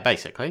basement? Yeah,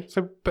 basically.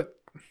 So, but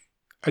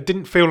I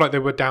didn't feel like they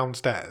were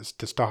downstairs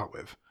to start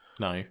with.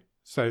 No.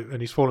 So,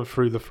 and he's fallen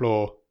through the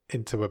floor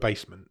into a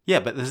basement. Yeah,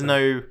 but there's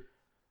no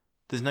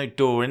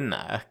door in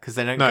there because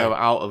they don't go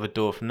out of a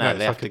door from there.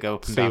 They have to go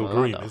up and down the ladder.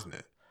 Room, isn't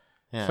it?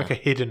 Yeah. It's like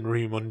a hidden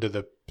room under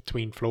the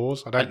between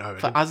floors. I don't know.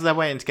 As they're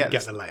waiting to get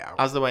the layout,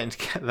 as they're waiting to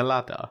get the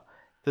ladder,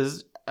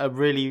 there's a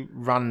really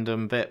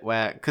random bit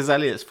where because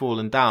Elliot's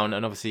fallen down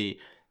and obviously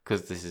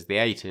because this is the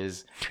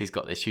 80s, he's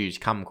got this huge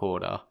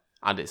camcorder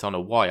and it's on a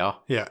wire.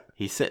 Yeah,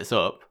 he sits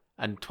up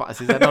and twats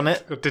his head on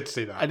it. I did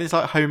see that, and it's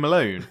like Home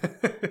Alone.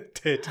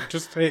 Did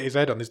just hit his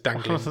head on this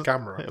dangling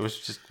camera. It was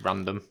just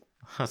random.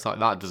 I was like,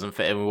 that doesn't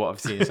fit in with what I've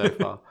seen so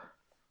far.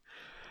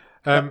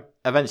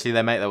 Eventually,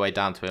 they make their way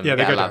down to him. Yeah,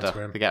 they get go a ladder. down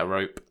to him. They get a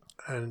rope.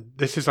 And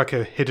this is like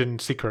a hidden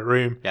secret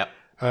room.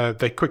 Yep.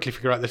 They quickly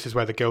figure out this is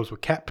where the girls were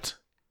kept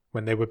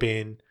when they were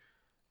being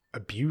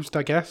abused,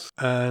 I guess.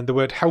 And the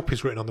word "help"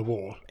 is written on the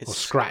wall, or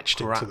scratched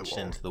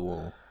into the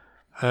wall.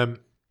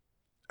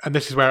 And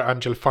this is where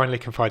Angela finally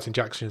confides in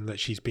Jackson that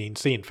she's been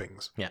seeing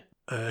things. Yeah.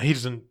 He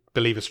doesn't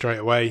believe her straight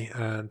away,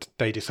 and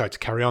they decide to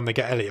carry on. They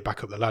get Elliot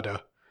back up the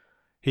ladder.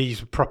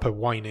 He's proper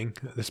whining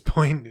at this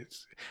point.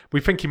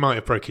 We think he might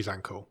have broke his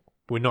ankle.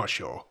 We're not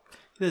sure.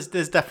 There's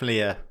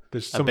definitely a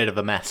bit of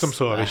a mess. Some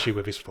sort of issue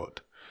with his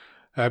foot.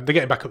 They're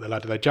getting back up the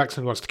ladder though.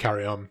 Jackson wants to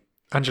carry on.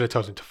 Angela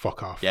tells him to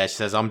fuck off. Yeah, she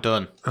says, I'm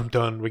done.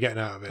 We're getting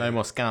out of it. No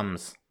more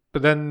scams.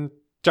 But then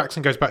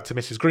Jackson goes back to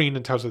Mrs. Green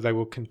and tells her they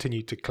will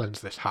continue to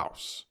cleanse this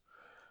house.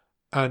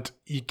 And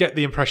you get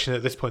the impression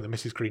at this point that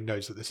Mrs. Green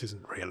knows that this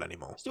isn't real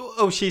anymore.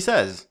 Oh, she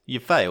says, you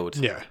failed.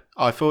 Yeah.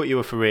 I thought you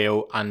were for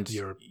real and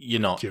you're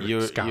not. You're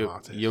a scam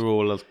artist. You're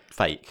all a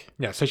fake.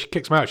 Yeah, so she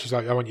kicks him out. She's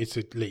like, I want you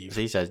to leave.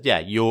 So he says,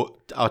 yeah,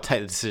 I'll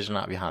take the decision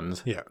out of your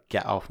hands. Yeah.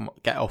 Get off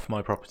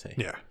my property.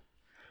 Yeah.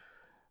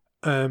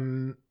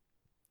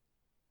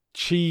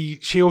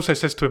 She also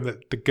says to him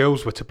that the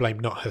girls were to blame,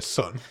 not her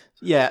son.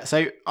 Yeah,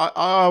 so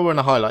I want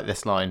to highlight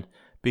this line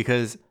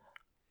because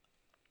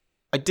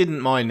I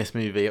didn't mind this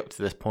movie up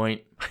to this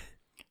point.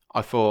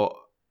 I thought,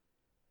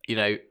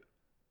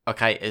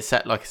 okay, it's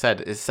set, like I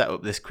said, it's set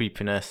up this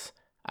creepiness.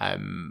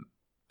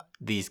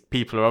 These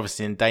people are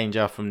obviously in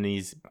danger from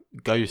these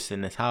ghosts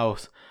in this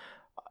house.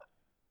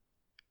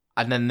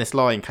 And then this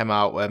line came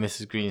out where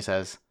Mrs. Green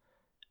says,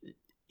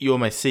 you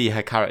almost see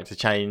her character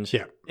change.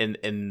 Yeah.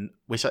 In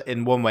which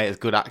in one way is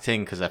good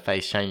acting because her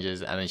face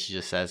changes, and then she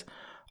just says,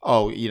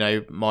 "Oh,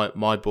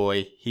 my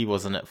boy, he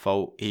wasn't at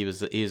fault. He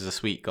was a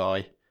sweet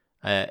guy.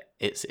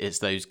 It's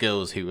those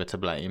girls who were to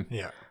blame."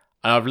 Yeah.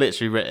 And I've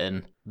literally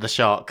written, the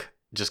shark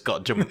just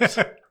got jumped.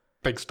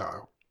 Big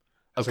style.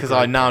 Because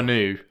I now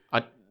knew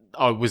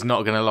I was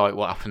not going to like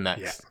what happened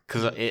next.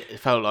 Because it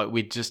felt like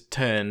we'd just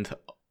turned.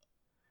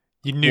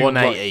 You knew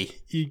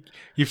 180.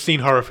 You've seen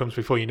horror films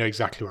before. You know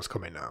exactly what's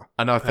coming now.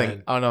 And I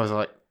think, and I was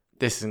like,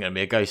 this isn't going to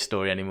be a ghost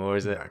story anymore,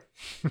 is it?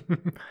 No.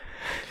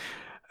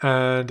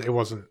 And it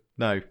wasn't.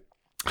 No.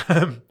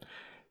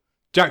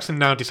 Jackson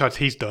now decides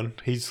he's done.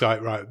 He's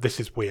like, right, this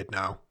is weird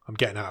now. I'm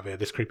getting out of here.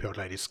 This creepy old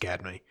lady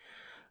scared me.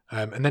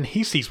 And then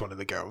he sees one of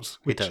the girls,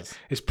 which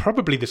is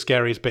probably the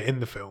scariest bit in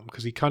the film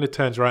because he kind of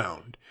turns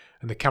around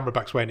and the camera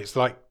backs away and it's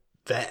like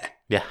there.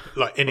 Yeah.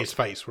 Like in his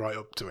face, right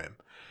up to him.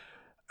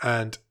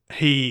 And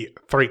he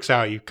freaks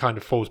out. He kind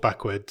of falls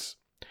backwards.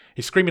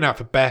 He's screaming out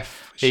for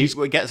Beth. He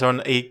gets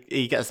on.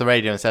 He gets the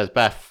radio and says,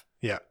 "Beth,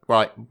 Yeah,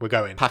 right, we're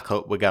going. pack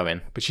up, we're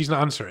going." But she's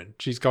not answering.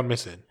 She's gone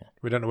missing.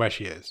 We don't know where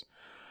she is.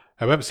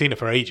 We haven't seen her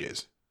for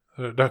ages.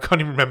 I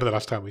can't even remember the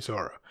last time we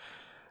saw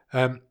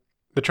her.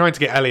 They're trying to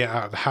get Elliot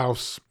out of the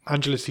house.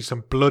 Angela sees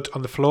some blood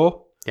on the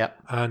floor.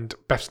 Yep. And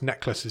Beth's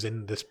necklace is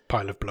in this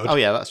pile of blood. Oh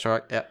yeah, that's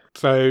right. Yeah.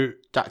 So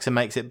Jackson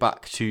makes it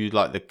back to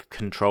like the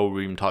control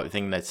room type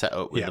thing they'd set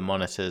up with Yeah. the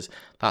monitors.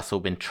 That's all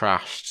been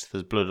trashed.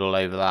 There's blood all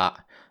over that.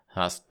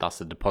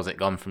 That's a deposit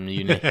gone from the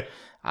uni.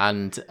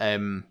 And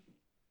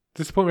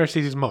this is the point where he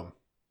sees his mum.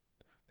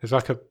 There's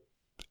like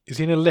is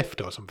he in a lift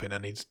or something?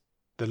 And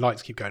the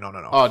lights keep going on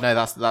and off. oh no,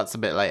 that's a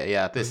bit later.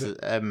 Yeah, this is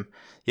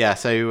yeah.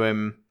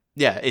 So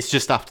yeah, it's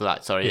just after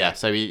that. Sorry, yeah.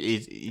 So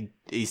he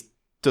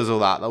does all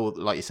that.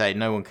 Like you say,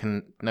 no one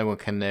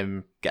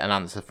can get an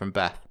answer from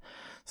Beth.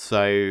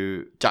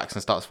 So Jackson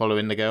starts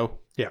following the girl.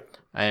 Yeah.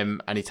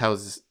 And he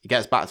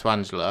gets back to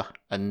Angela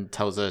and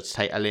tells her to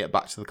take Elliot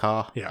back to the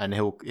car. Yeah. And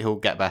he'll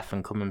get Beth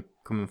and come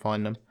and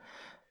find them.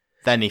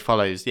 Then he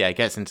follows. Yeah,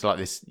 gets into like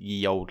this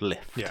ye old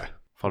lift. Yeah.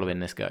 Following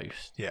this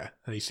ghost. Yeah.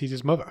 And he sees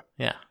his mother.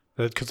 Yeah.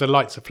 Because the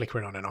lights are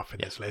flickering on and off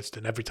in this list,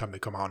 and every time they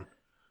come on,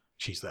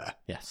 she's there.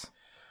 Yes.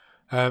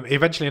 He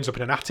eventually ends up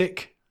in an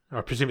attic.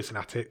 I presume it's an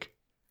attic.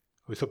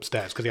 It's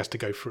upstairs because he has to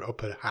go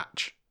up a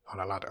hatch on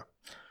a ladder.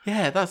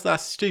 Yeah,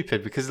 that's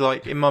stupid because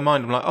like in my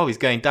mind I'm like, oh, he's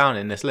going down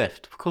in this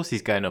lift. Of course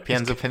he's going up. He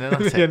ends up in an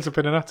attic. He ends up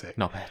in an attic.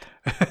 Not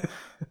bad.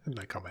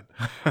 No comment.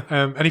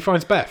 And he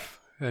finds Beth,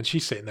 and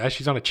she's sitting there.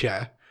 She's on a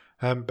chair.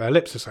 But her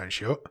lips are sewn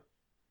shut,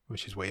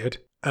 which is weird.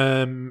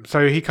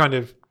 So he kind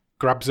of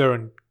grabs her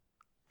and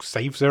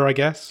saves her, I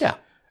guess. Yeah.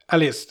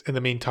 Elliot's, in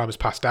the meantime, has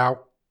passed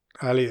out.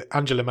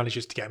 Angela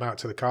manages to get him out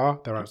to the car.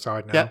 They're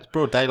outside now. Yeah, it's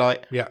broad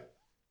daylight. Yeah.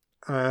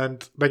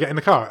 And they get in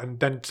the car, and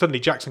then suddenly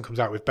Jackson comes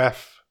out with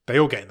Beth. They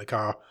all get in the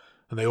car,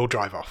 and they all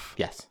drive off.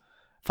 Yes.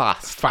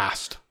 Fast.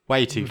 Fast.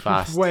 Way too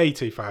fast. Way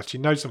too fast. You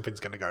know something's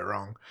going to go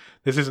wrong.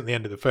 This isn't the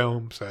end of the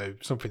film, so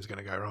something's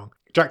going to go wrong.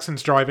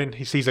 Jackson's driving.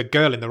 He sees a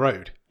girl in the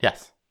road.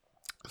 Yes.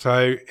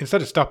 So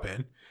instead of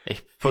stopping, He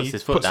puts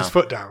his foot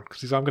down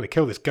because he's like, I'm going to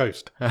kill this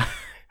ghost.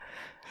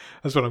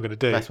 That's what I'm going to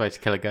do. Best way to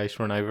kill a ghost,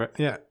 run over it.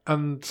 Yeah.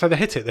 And so they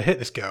hit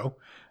this girl,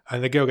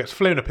 and the girl gets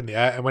flown up in the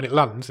air, and when it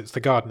lands, it's the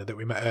gardener that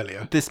we met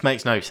earlier. This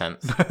makes no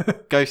sense.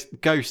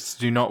 Ghosts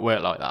do not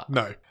work like that.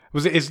 No.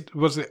 Was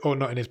it or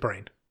not in his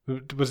brain?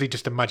 Was he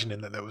just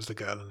imagining that there was the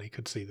girl and he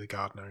could see the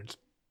gardener? And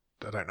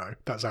I don't know.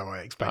 That's how I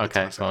explained it to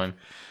Okay, myself.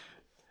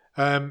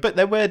 fine. But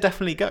there were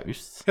definitely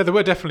ghosts. Yeah, there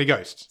were definitely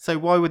ghosts. So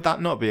why would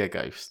that not be a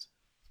ghost?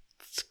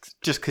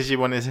 Just because you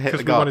wanted to hit the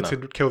Because we gardener?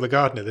 wanted to kill the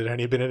gardener that had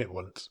only been in it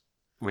once.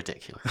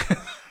 Ridiculous.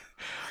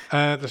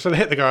 So they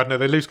hit the gardener,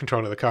 they lose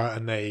control of the car,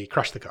 and they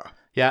crash the car.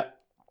 Yeah.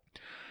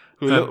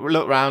 We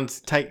look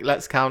round.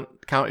 Let's count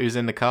who's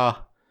in the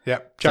car. Yeah,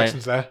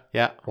 Jackson's there.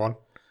 Yeah. 1,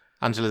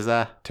 Angela's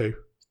there. 2.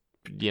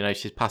 You know,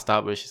 she's passed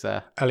out, but she's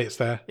there. Elliot's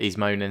there. He's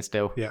moaning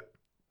still. Yeah.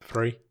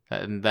 3.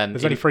 And then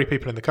There's only 3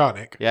 people in the car,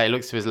 Nick. Yeah, he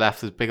looks to his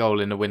left. There's a big hole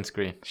in the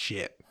windscreen.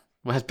 Shit.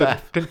 Where's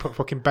Beth? Didn't put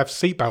fucking Beth's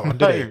seatbelt on,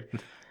 did he?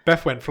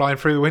 Beth went flying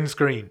through the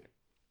windscreen,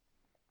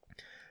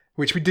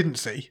 which we didn't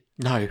see.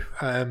 No.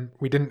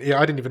 We didn't. Yeah,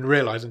 I didn't even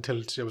realise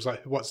until she was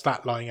like, "What's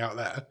that lying out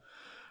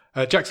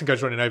there?" Jackson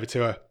goes running over to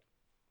her.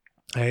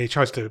 He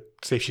tries to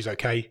see if she's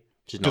okay.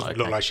 She's not Doesn't okay.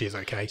 look like she is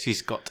okay.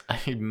 She's got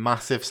a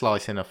massive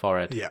slice in her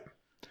forehead. Yeah.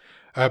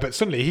 But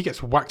suddenly he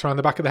gets whacked around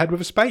the back of the head with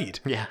a spade.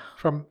 Yeah.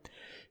 From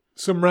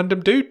some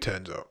random dude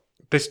turns up.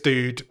 This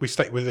dude, we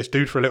stay with this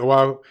dude for a little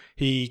while.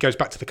 He goes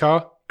back to the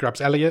car,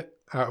 grabs Elliot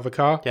out of the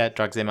car, Yeah,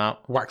 drags him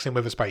out. whacks him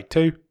with a spade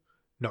too,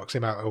 knocks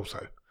him out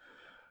also.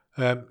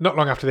 Not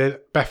long after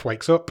that, Beth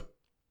wakes up.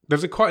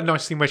 There's quite a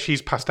nice scene where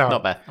she's passed out.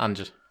 Not Beth,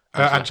 Angela.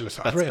 Angela.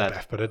 Sorry, I've Beth's written dead.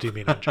 Beth, but I do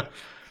mean Angela.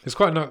 There's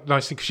quite a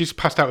nice thing because she's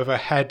passed out with her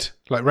head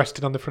like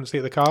rested on the front seat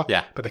of the car.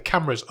 Yeah. But the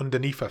camera's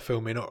underneath her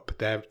filming up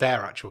their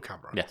actual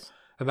camera. Yes.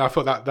 And I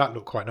thought that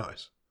looked quite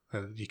nice.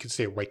 You can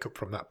see her wake up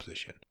from that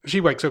position. She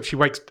wakes up. She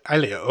wakes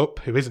Elliot up,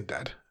 who isn't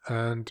dead,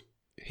 and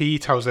he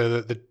tells her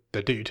that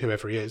the dude,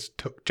 whoever he is,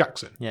 took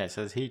Jackson. Yeah, it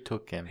says he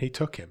took him. He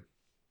took him.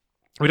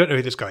 We don't know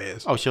who this guy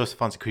is. Oh, she also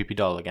finds a creepy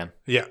doll again.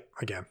 Yeah,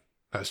 again,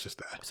 that's just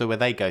there. So were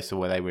they ghosts or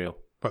were they real?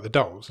 But the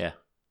dolls. Yeah.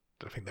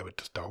 I think they were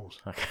just dolls.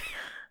 Okay.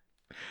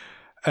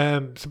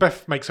 So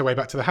Beth makes her way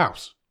back to the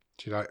house.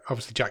 She's like,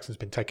 obviously Jackson's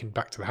been taken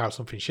back to the house.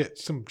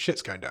 Some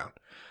shit's going down.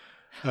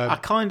 I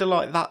kind of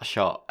like that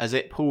shot as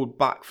it pulled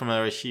back from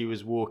her as she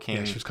was walking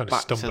Yeah, she was kind of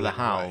back to stumbling the away.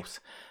 house,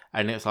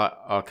 and it's like,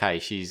 okay,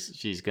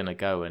 she's gonna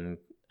go and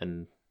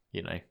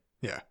you know,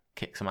 Yeah.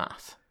 kick some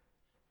ass.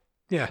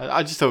 Yeah.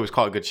 I just thought it was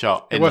quite a good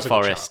shot It in the was a good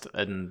forest,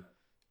 and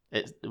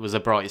it was a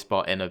bright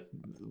spot in a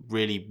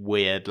really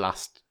weird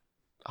last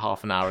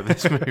half an hour of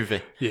this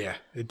movie. Yeah,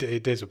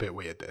 it is a bit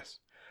weird, this.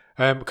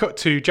 Cut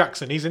to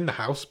Jackson. He's in the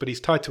house, but he's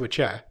tied to a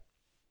chair.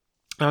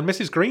 And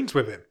Mrs. Green's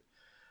with him.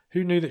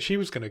 Who knew that she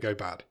was going to go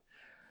bad?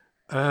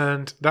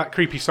 And that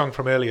creepy song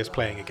from earlier is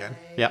playing again.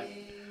 Yep.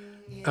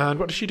 And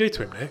what does she do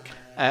to him, Nick?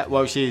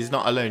 Well, she's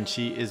not alone.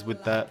 She is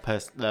with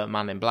the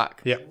man in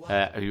black. Yep.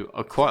 Who,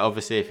 quite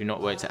obviously, if you've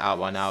not worked it out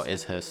by now,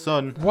 is her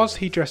son. Was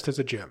he dressed as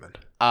a German?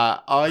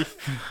 It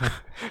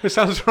It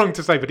sounds wrong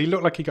to say, but he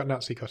looked like he got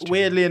Nazi costume.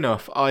 weirdly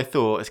enough, I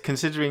thought,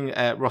 considering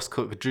Ross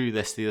Cook drew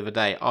this the other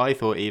day, I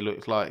thought he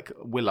looked like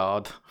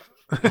Willard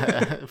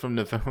from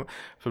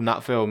that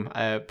film,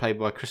 played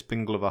by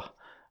Crispin Glover.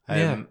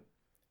 Yeah.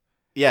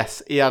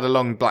 Yes, he had a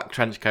long black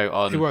trench coat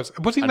on. He was.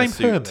 Was he and a named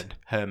suit. Herman?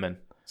 Herman.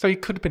 So he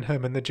could have been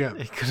Herman the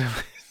German. He could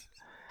have.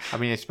 I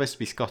mean, he's supposed to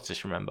be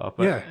Scottish, remember?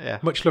 But, Yeah.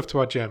 Much love to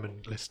our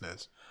German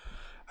listeners.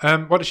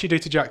 What did she do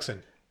to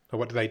Jackson? Or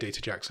what did they do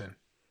to Jackson?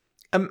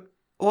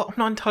 Well, I'm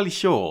not entirely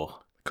sure.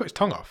 Cut his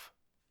tongue off.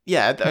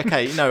 Yeah,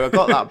 okay, no, I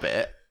got that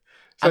bit.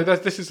 So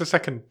this is the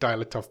second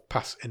Dialetov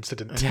pass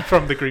incident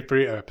from the Greek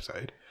Burrito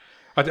episode.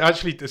 I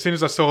actually, as soon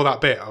as I saw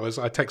that bit,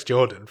 I text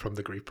Jordan from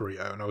the Greek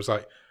Burrito and I was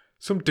like,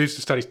 some dude's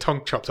just had his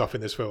tongue chopped off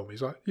in this film.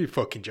 He's like, you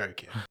fucking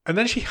joking. And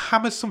then she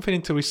hammers something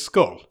into his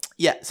skull.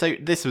 Yeah, so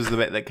this was the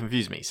bit that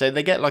confused me. So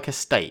they get like a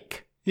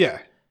steak. Yeah.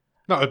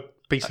 Not a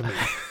piece of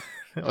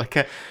meat. like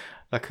a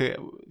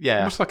yeah.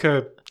 Almost like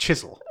a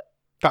chisel.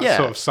 That Yeah.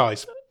 sort of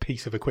size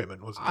piece of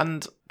equipment, wasn't it?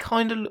 And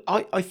kind of,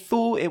 I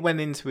thought it went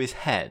into his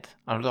head.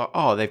 I was like,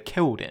 oh, they've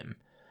killed him.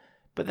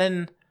 But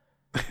then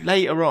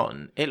later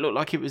on, it looked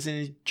like it was in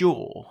his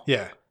jaw.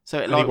 Yeah. So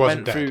it And he like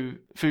wasn't went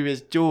through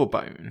his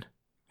jawbone.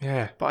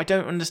 Yeah. But I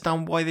don't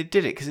understand why they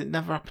did it because it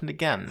never happened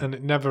again. And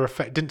it never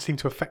didn't seem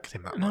to affect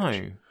him that No. much.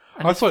 And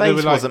I his thought they face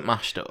were like- wasn't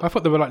mashed up. I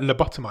thought they were like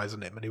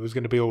lobotomizing him and he was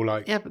going to be all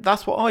like, Yeah, but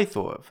that's what I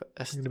thought.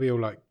 he's going to be all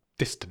like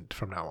distant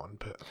from now on.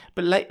 But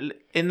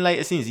In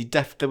later scenes,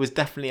 there was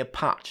definitely a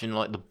patch in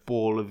like the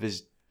ball of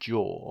his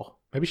jaw.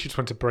 maybe she just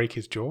wanted to break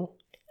his jaw.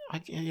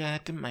 Yeah,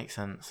 it didn't make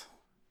sense.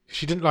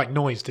 She didn't like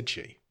noise, did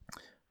she?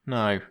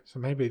 No. So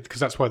maybe, because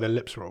that's why their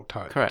lips were all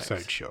tight, Correct.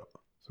 sewed shut.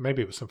 So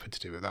maybe it was something to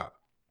do with that.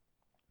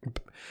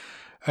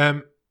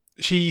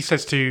 She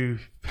says to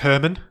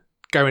Herman,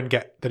 go and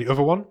get the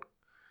other one.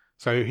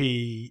 So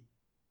Elliot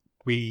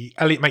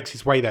makes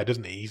his way there,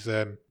 doesn't he?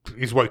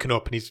 He's woken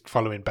up and he's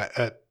following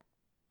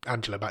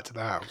Angela back to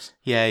the house.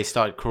 Yeah, he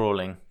started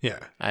crawling, Yeah.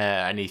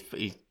 and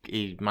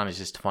he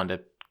manages to find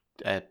a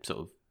sort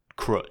of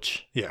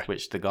crutch, Yeah.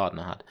 which the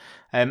gardener had.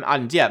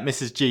 And yeah,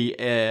 Mrs. G,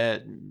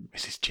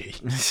 Mrs.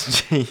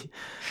 G.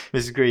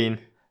 Mrs. Green,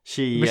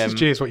 she Mrs.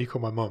 G is what you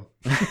call my mum.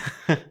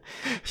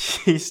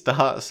 she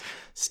starts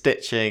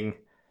stitching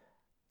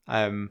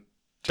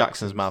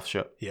Jackson's mouth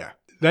shut. Yeah.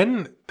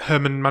 Then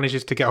Herman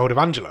manages to get hold of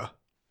Angela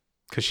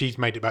because she's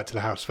made it back to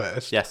the house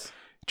first. Yes.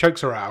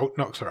 Chokes her out,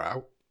 knocks her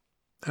out,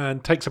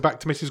 and takes her back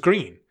to Mrs.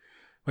 Green,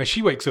 where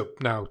she wakes up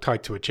now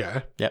tied to a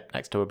chair, Yep,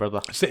 next to her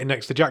brother. sitting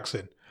next to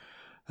Jackson.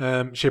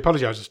 She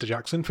apologises to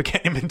Jackson for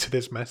getting him into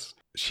this mess.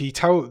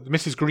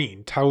 Mrs.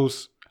 Green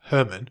tells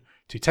Herman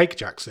to take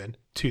Jackson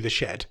to the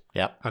shed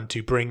Yep. and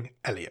to bring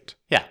Elliot.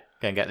 Yeah,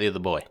 go and get the other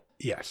boy.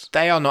 Yes.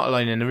 They are not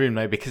alone in the room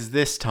though, because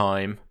this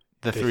time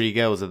the three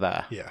girls are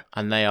there. Yeah.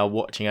 And they are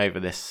watching over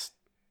this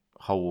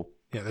whole.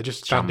 Yeah, they're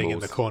just standing in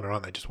Shambles. the corner,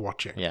 aren't they? Just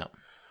watching. Yeah.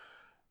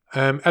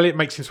 Elliot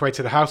makes his way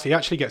to the house. He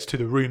actually gets to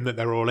the room that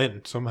they're all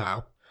in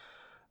somehow.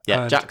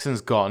 Yeah, And-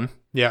 Jackson's gone.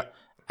 Yeah.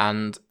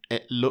 And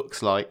it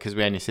looks like, because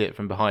we only see it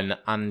from behind,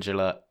 that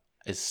Angela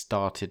is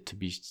started to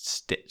be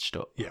stitched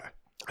up. Yeah.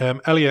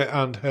 Elliot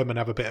and Herman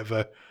have a bit of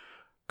a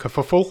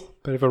kerfuffle,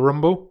 bit of a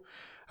rumble,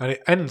 and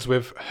it ends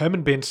with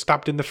Herman being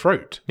stabbed in the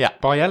throat Yeah.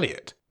 by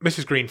Elliot.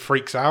 Mrs. Green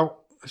freaks out.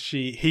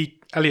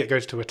 Elliot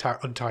goes to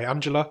untie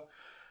Angela.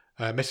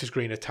 Mrs.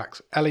 Green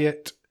attacks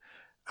Elliot.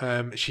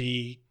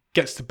 She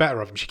gets the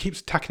better of him. She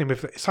keeps attacking him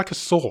with it's like a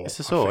saw. It's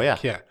a I saw,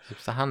 think. yeah. Yeah.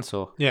 It's a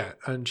handsaw. Yeah,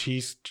 and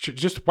she's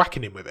just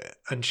whacking him with it.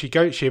 And she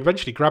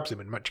eventually grabs him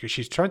and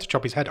she's trying to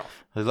chop his head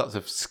off. There's lots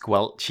of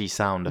squelchy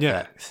sound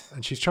Yeah, effects.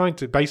 and she's trying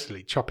to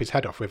basically chop his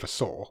head off with a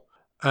saw.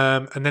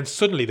 And then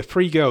suddenly the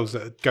three girls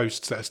that are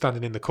ghosts that are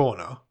standing in the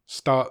corner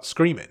start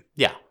screaming.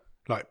 Yeah.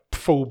 Like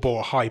full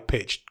bore, high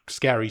pitched,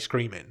 scary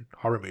screaming,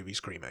 horror movie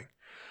screaming.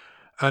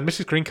 And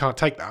Mrs. Green can't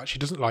take that. She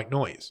doesn't like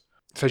noise.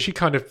 So she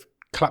kind of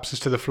collapses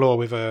to the floor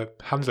with her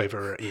hands over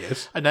her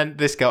ears. And then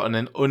this got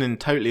an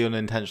totally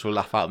unintentional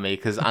laugh out of me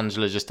because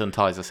Angela just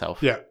unties herself.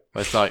 Yeah.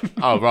 It's like,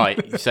 oh,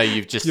 right. So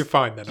you've just. You're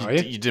fine then, are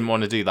you? You didn't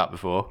want to do that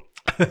before.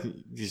 You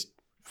just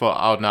thought,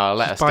 oh, no, I'll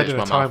let her stitch Biding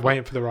my her time, mouth.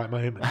 waiting for the right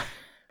moment.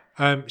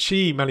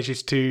 She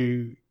manages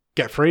to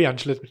get free.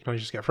 Angela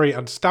manages to get free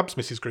and stabs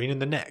Mrs. Green in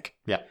the neck.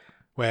 Yeah.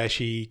 Where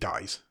she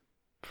dies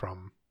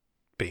from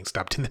being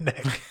stabbed in the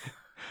neck.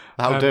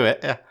 That'll do it,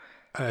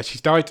 yeah.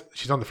 She's died.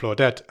 She's on the floor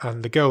dead.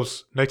 And the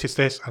girls notice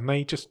this and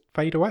they just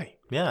fade away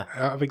Yeah.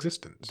 out of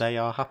existence. They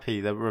are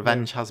happy. The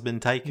revenge has been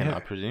taken, Yeah. I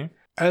presume.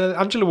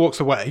 Angela walks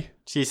away.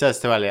 She says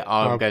to Elliot,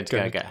 I'm I'm going to go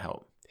gonna- and get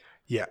help.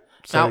 Yeah.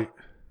 So,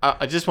 Now,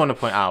 I just want to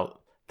point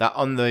out that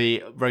on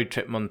the road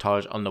trip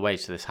montage on the way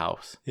to this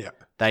house, yeah.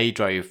 they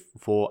drove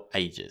for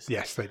ages.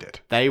 Yes, they did.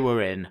 They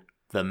were in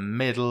the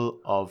middle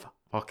of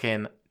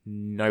fucking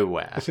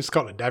nowhere. This is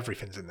Scotland.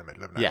 Everything's in the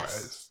middle of nowhere.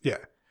 Yes. Yeah.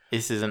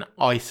 This is an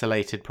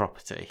isolated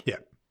property. Yeah.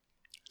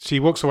 She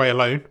walks away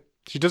alone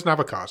She doesn't have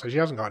a car, so she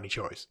hasn't got any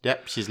choice.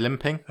 Yep, she's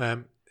limping.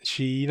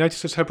 She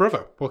notices her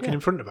brother walking in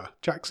front of her,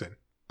 Jackson.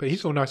 But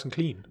he's all nice and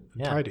clean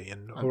and tidy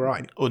and all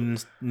right.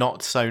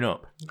 Not sewn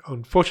up.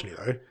 Unfortunately,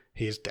 though,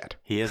 he is dead.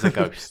 He is a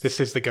ghost. This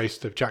is the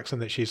ghost of Jackson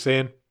that she's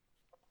seeing.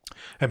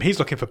 He's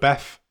looking for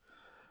Beth.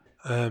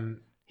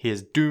 He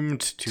is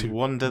doomed to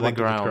wander the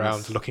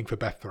grounds. Looking for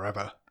Beth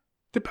forever.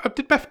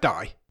 Did Beth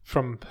die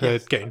from her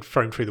getting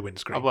thrown through the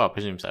windscreen? Oh, well, I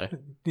presume so.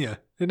 Yeah.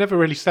 It never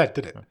really said,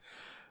 did it?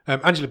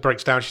 Angela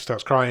breaks down. She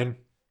starts crying.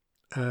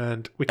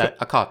 And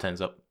a car turns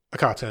up. A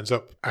car turns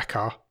up. A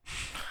car.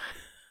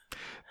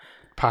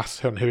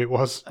 Pass on who it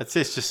was. It's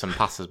just some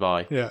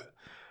passers-by. Yeah.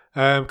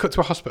 Cut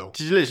to a hospital.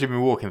 She's literally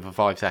been walking for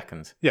 5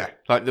 seconds. Yeah.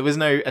 Like, there was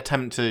no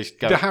attempt to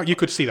go... You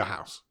could see the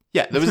house.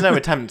 Yeah, there was no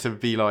attempt to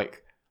be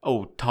like,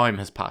 oh, time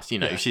has passed. You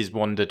know, she's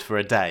wandered for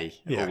a day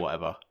or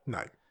whatever.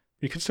 No.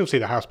 You can still see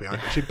the house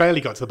behind her. She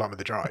barely got to the bottom of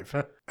the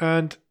drive.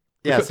 And...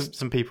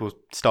 some people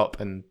stop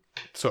and...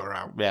 sort her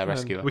out. Yeah,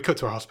 rescue her. We cut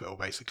to a hospital,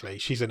 basically.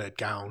 She's in a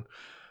gown.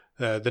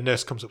 The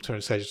nurse comes up to her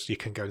and says, you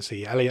can go and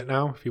see Elliot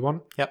now if you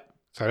want. Yep.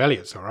 So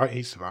Elliot's all right.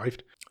 He's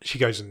survived. She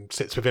goes and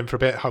sits with him for a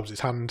bit, holds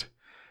his hand.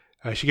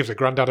 She gives her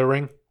granddad a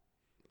ring.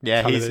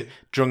 Yeah, he's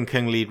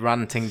drunkenly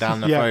ranting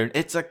down the phone.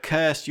 It's a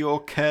curse. You're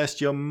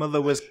cursed. Your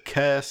mother was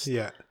cursed.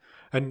 Yeah.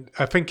 And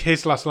I think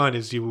his last line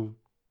is, you will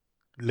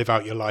live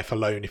out your life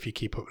alone if you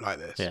keep up like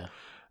this. Yeah.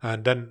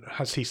 And then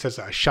as he says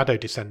that, a shadow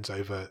descends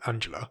over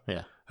Angela.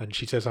 Yeah. And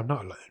she says, I'm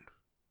not alone.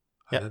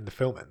 And then the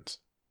film ends.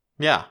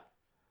 Yeah.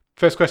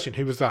 First question,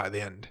 who was that at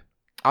the end?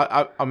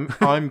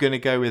 I'm going to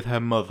go with her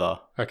mother.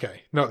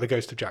 Okay. Not the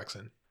ghost of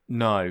Jackson.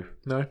 No.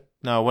 No?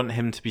 No, I want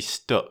him to be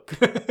stuck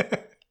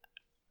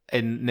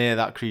near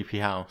that creepy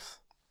house.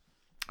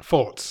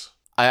 Thoughts?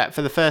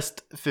 For the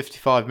first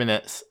 55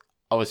 minutes,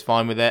 I was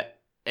fine with it.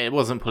 It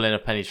wasn't pulling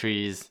up any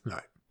trees. No.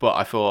 But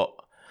I thought,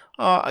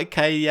 oh,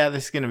 okay, yeah,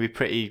 this is going to be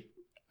pretty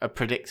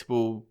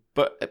predictable,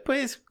 but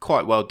it's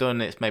quite well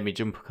done. It's made me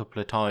jump a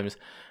couple of times.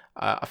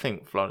 I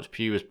think Florence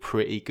Pugh was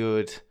pretty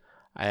good,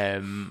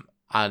 and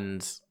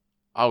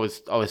I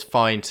was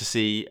fine to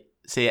see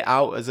it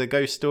out as a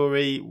ghost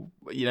story.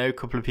 You know, a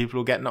couple of people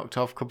will get knocked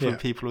off, a couple of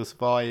people will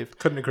survive.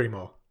 Couldn't agree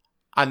more.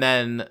 And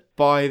then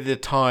by the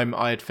time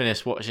I had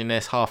finished watching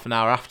this, half an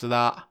hour after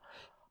that,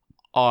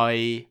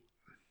 I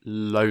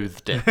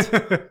loathed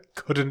it.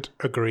 Couldn't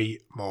agree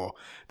more.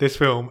 This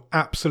film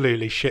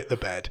absolutely shit the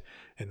bed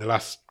in the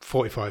last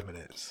 45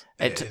 minutes.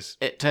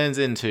 It turns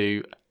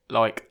into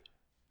like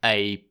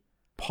a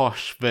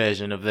posh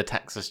version of the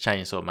Texas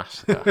Chainsaw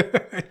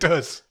Massacre. It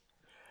does.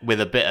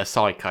 With a bit of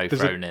Psycho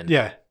thrown in.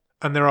 Yeah,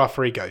 and there are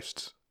 3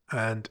 ghosts,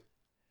 and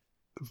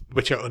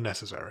which are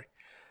unnecessary.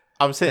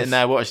 I'm sitting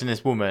there watching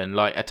this woman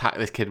like attack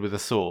this kid with a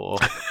saw,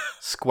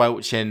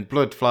 squelching,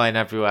 blood flying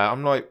everywhere.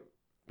 I'm like,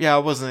 yeah, I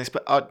wasn't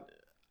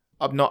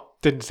I'm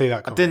not. Didn't see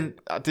that coming.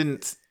 I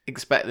didn't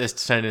expect this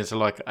to turn into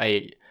like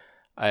a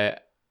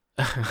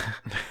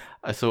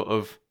sort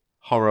of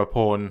horror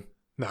porn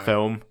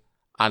film,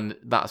 and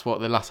that's what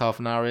the last half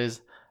an hour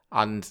is.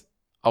 And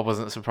I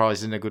wasn't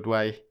surprised in a good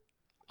way.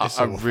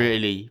 I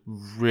really,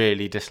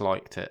 really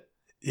disliked it.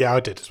 Yeah,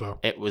 I did as well.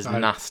 It was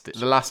nasty.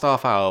 The last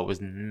half hour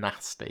was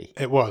nasty.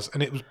 It was,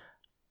 and it was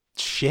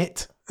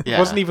shit. Yeah. It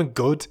wasn't even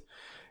good.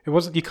 It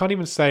wasn't. You can't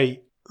even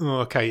say,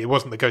 oh, okay, it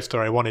wasn't the ghost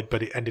story I wanted,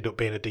 but it ended up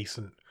being a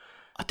decent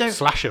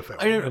slasher film.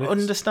 I don't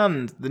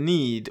understand the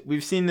need.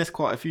 We've seen this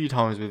quite a few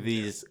times with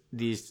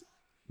these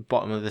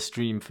bottom of the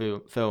stream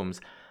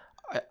films.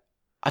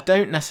 I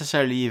don't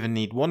necessarily even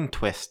need one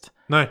twist.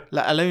 No.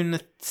 Let alone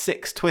the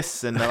 6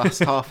 twists in the last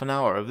half an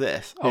hour of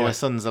this. Oh, her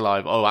son's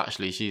alive. Oh,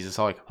 actually, she's a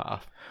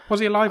psychopath. Was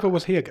he alive or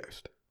was he a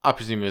ghost? I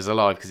presume he was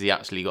alive because he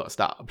actually got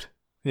stabbed.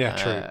 Yeah,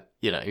 true.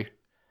 You know.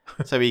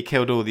 So he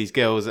killed all these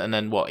girls and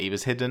then what? He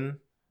was hidden?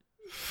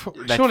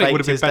 Surely it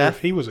would have been better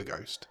if he was a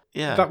ghost.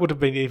 Yeah. That would have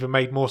been even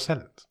made more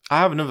sense. I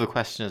have another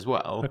question as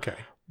well. Okay.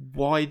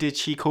 Why did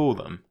she call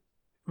them?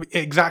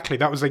 Exactly.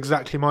 That was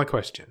exactly my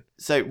question.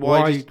 So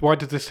why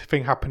did this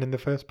thing happen in the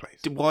first place?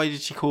 Why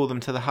did she call them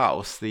to the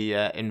house, the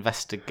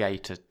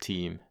investigator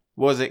team?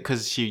 Was it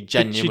because she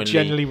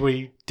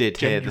genuinely did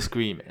hear the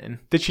screaming?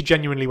 Did she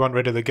genuinely want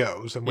rid of the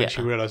girls, and when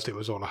she realised it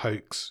was all a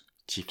hoax,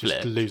 she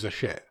flipped? Just to lose her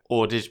shit?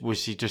 Or was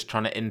she just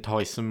trying to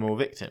entice some more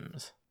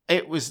victims?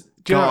 It was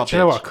do garbage. You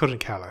know what? I couldn't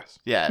care less.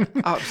 Yeah,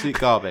 absolute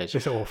garbage.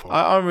 It's awful.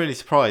 I'm really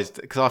surprised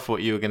because I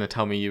thought you were going to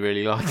tell me you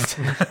really liked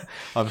it.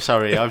 I'm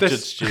sorry, I've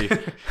judged you.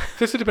 If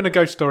this had been a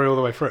ghost story all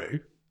the way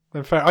through,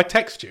 then fair. I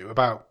texted you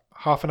about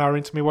half an hour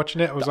into me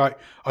watching it. I was like,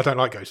 I don't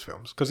like ghost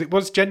films because it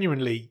was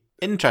genuinely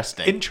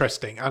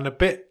interesting and a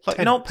bit like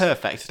tense. Not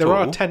perfect. There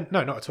are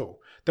no, not at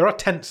all. There are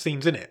tense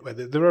scenes in it where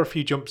there are a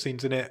few jump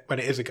scenes in it when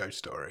it is a ghost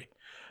story,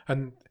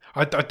 and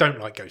I don't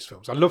like ghost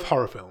films. I love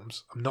horror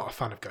films. I'm not a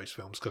fan of ghost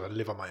films because I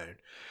live on my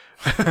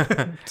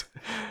own.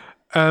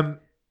 And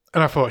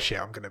I thought,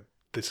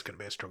 this is gonna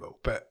be a struggle,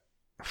 but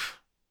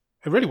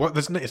it really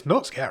was. It's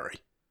not scary.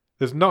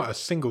 There's not a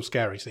single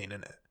scary scene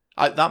in it.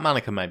 That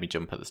mannequin made me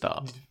jump at the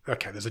start.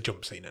 Okay, there's a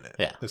jump scene in it.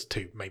 Yeah, there's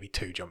maybe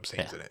two jump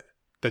scenes in it.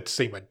 The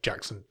scene when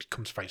Jackson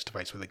comes face to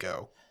face with a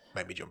girl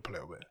made me jump a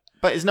little bit.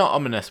 But it's not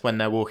ominous when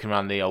they're walking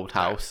around the old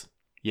house.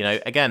 You know,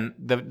 again,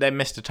 they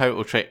missed a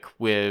total trick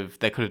with...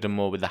 They could have done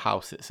more with the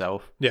house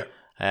itself. Yeah.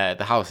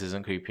 The house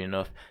isn't creepy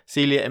enough.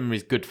 Celia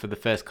Imrie's good for the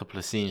first couple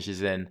of scenes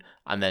she's in,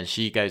 and then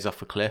she goes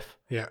off a cliff.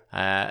 Yeah.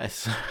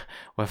 It's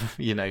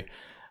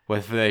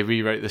whether they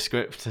rewrote the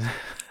script.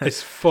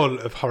 It's full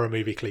of horror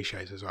movie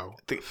cliches as well.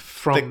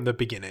 From the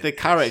beginning. The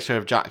character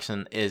of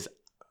Jackson is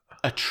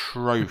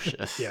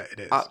atrocious. Yeah, it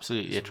is.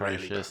 Absolutely It's really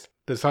atrocious. bad.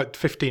 There's like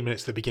 15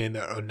 minutes at the beginning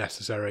that are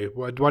unnecessary.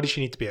 Why did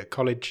she need to be at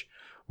college?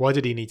 Why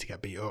did he need to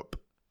get beat up?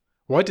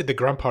 Why did the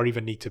grandpa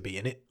even need to be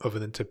in it other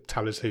than to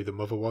tell us who the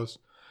mother was?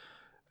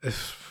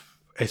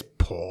 It's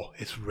poor.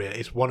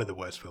 It's one of the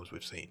worst films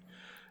we've seen.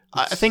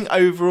 I think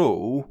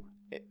overall,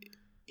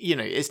 you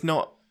know, it's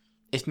not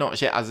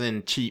shit as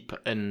in cheap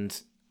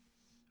and,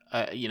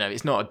 you know,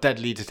 it's not a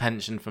Deadly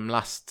Detention from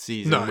last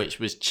season, which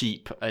was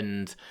cheap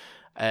and,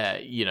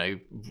 you know,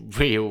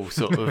 real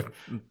sort of,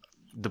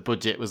 the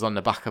budget was on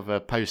the back of a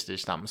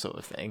postage stamp sort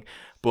of thing.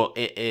 But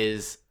it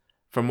is,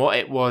 from what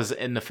it was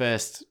in the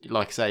first,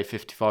 like I say,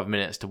 55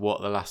 minutes to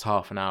what the last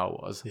half an hour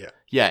was.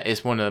 Yeah,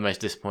 it's one of the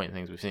most disappointing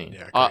things we've seen.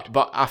 Yeah,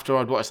 but after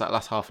I'd watched that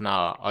last half an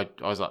hour, I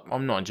was like,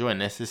 I'm not enjoying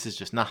this. This is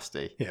just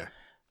nasty. Yeah.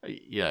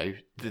 You know,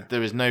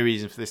 there is no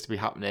reason for this to be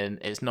happening.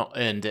 It's not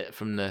earned it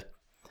from the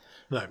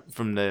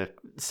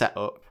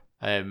setup.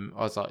 I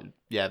was like,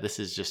 yeah, this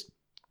is just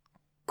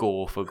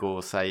gore for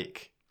gore's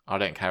sake. I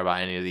don't care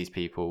about any of these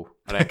people.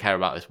 I don't care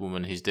about this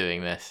woman who's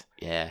doing this.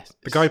 Yeah.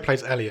 The guy who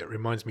plays Elliot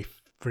reminded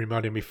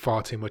me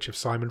far too much of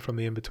Simon from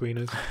The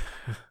Inbetweeners.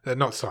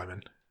 Not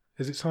Simon.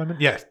 Is it Simon?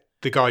 Yeah,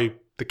 the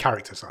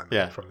character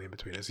Simon from The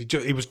Inbetweeners.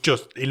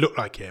 He looked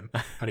like him,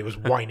 and he was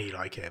whiny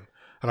like him,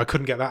 and I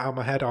couldn't get that out of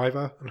my head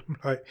either. And I'm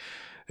like,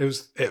 it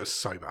was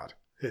so bad.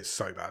 It's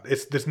so bad.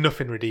 There's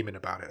nothing redeeming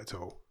about it at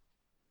all.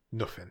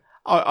 Nothing.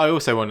 I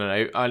also want to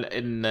know,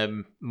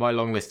 in my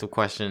long list of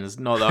questions,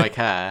 not that I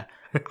care,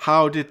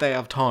 how did they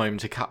have time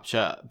to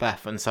capture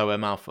Beth and sew her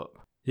mouth up?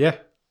 Yeah,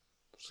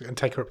 and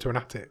take her up to an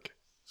attic.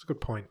 It's a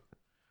good point.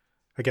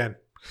 Again,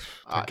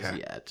 don't care.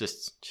 Yeah,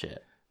 just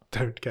shit.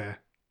 Don't care.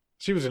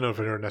 She was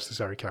another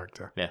unnecessary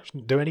character. Yeah. She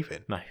didn't do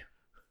anything. No,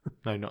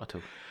 not at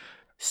all.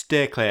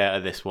 Steer clear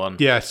of this one.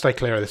 Yeah, stay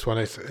clear of this one.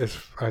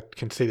 I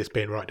can see this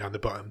being right down the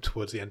bottom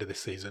towards the end of this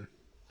season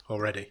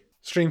already.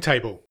 Stream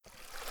table.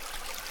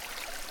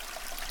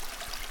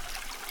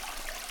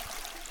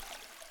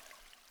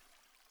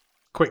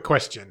 Quick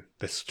question,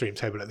 this stream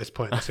table at this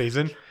point in the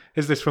season.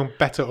 Is this film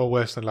better or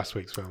worse than last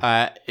week's film?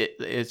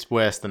 It's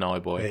worse than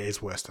iBoy. It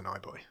is worse than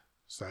iBoy.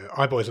 So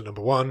iBoy's at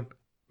number 1,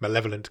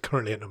 Malevolent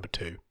currently at number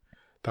 2.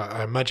 That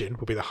I imagine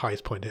will be the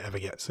highest point it ever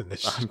gets in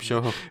this. I'm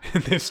sure.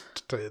 In this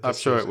I'm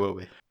sure it will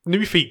be.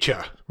 New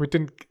feature.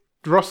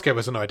 Ross gave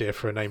us an idea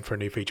for a name for a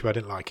new feature, but I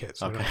didn't like it.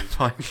 So okay,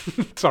 fine.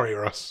 Sorry,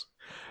 Ross.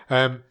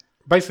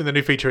 Basically, the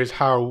new feature is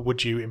how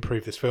would you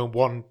improve this film?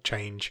 One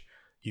change.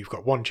 You've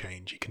got one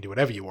change. You can do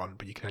whatever you want,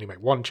 but you can only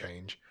make one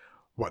change.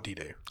 What do you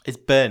do? Is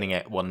burning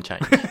it one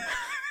change?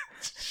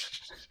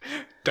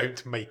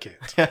 Don't make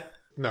it.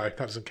 No, that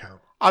doesn't count.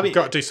 You've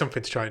got to do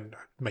something to try and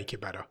make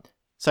it better.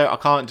 So I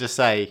can't just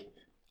say,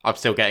 I'm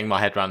still getting my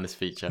head around this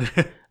feature.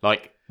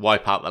 Like,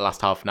 wipe out the last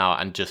half an hour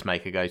and just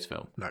make a ghost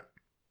film. No.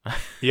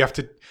 You have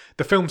to...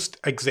 The film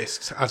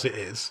exists as it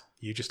is.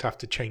 You just have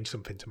to change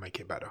something to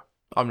make it better.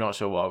 I'm not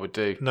sure what I would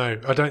do. No,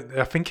 I don't.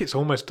 I think it's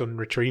almost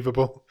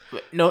unretrievable.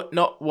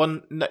 Not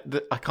one. No,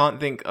 I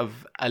can't think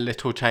of a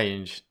little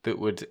change that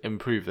would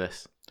improve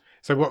this.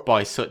 So what?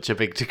 By such a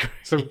big degree.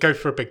 So go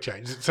for a big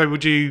change. So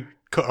would you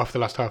cut off the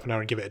last half an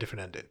hour and give it a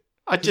different ending?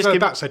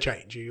 That's a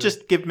change.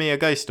 Just give me a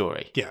ghost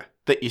story. Yeah.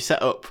 That you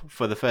set up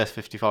for the first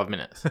 55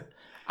 minutes,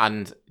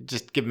 and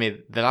just give me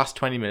the last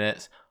 20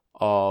 minutes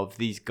of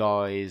these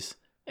guys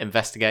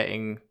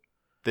investigating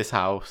this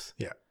house.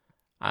 Yeah.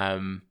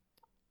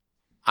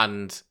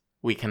 And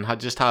we can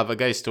just have a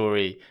ghost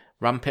story,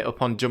 ramp it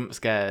up on jump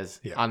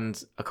scares,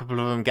 and a couple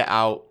of them get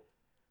out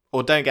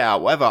or don't get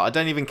out, whatever. I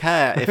don't even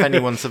care if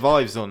anyone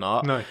survives or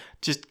not. No.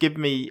 Just give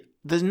me...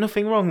 There's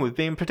nothing wrong with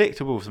being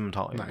predictable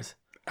sometimes. No.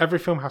 Every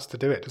film has to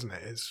do it, doesn't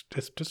it? It's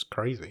just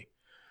crazy.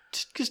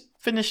 Just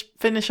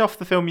finish off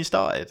the film you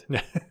started.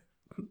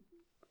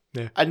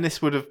 Yeah. And this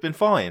would have been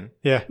fine.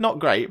 Yeah. Not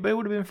great, but it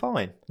would have been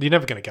fine. You're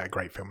never going to get a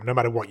great film, no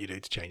matter what you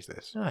do to change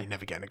this. No. You're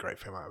never getting a great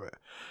film out of it.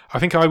 I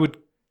think I would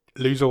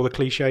lose all the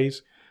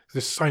cliches.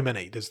 There's so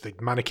many. There's the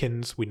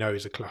mannequins, we know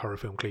is a horror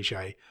film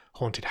cliche.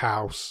 Haunted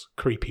house,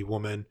 creepy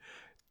woman.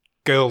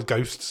 Girl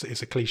ghosts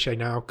is a cliche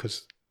now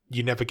because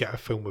you never get a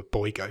film with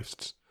boy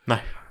ghosts. No.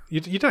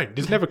 You don't.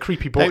 There's never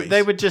creepy boys.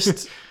 They were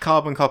just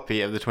carbon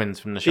copy of the twins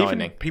from The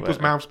Shining. Even people's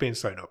mouths being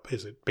sewn up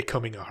is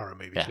becoming a horror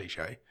movie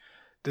cliche.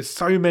 There's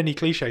so many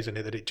cliches in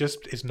it that it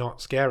just is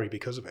not scary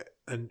because of it.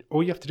 And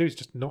all you have to do is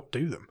just not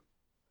do them.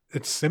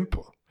 It's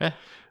simple. Yeah.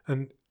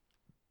 And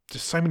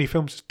just so many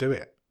films just do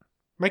it.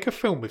 Make a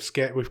film with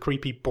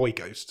creepy boy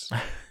ghosts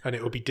and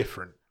it will be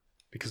different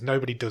because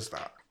nobody does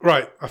that.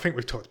 Right, I think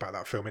we've talked about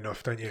that film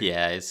enough, don't you?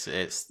 Yeah,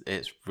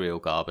 it's real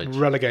garbage.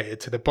 Relegated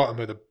to the bottom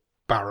of the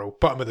barrel,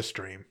 bottom of the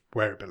stream,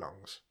 where it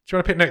belongs. Do you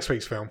want to pick next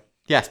week's film?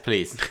 Yes,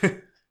 please.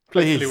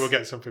 Please. Hopefully we'll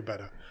get something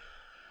better.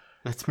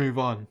 Let's move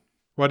on.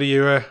 What are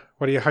you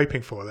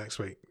hoping for next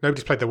week?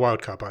 Nobody's played the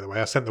wildcard, by the way.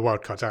 I sent the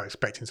wildcards out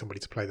expecting somebody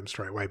to play them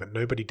straight away, but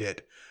nobody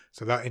did.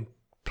 So that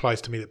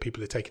implies to me that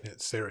people are taking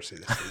it seriously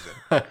this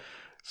season.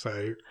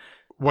 So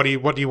what do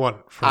you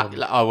want from...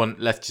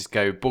 Let's just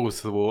go balls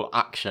to the wall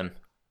action.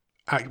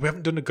 We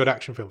haven't done a good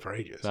action film for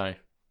ages. No.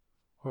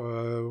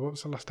 What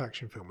was the last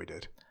action film we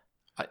did?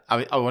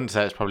 I want to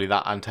say it's probably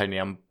that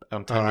Antonio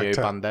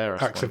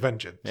Banderas Acts one. of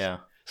Vengeance. Yeah.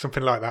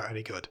 Something like that.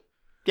 Any good?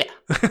 Yeah.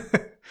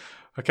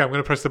 Okay, I'm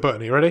going to press the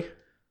button. Are you ready?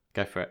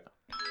 Go for it.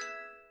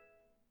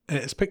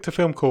 It's picked a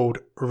film called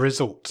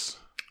Results.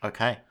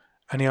 Okay.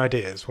 Any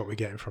ideas what we're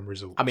getting from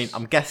Results? I mean,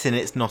 I'm guessing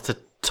it's not a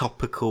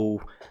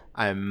topical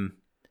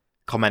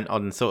comment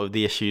on sort of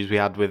the issues we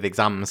had with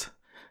exams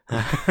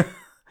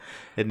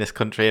in this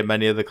country and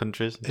many other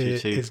countries due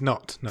to it's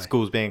not. No.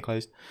 schools being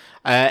closed.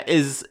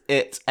 Is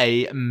it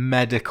a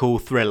medical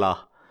thriller?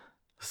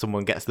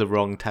 Someone gets the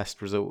wrong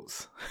test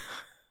results.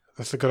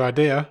 That's a good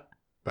idea,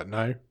 but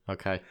no.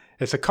 Okay.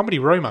 It's a comedy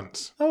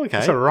romance. Oh, okay.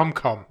 It's a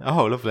rom-com.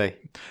 Oh, lovely.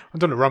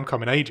 I've done a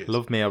rom-com in ages.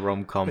 Love me a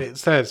rom-com. It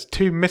says,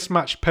 2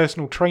 mismatched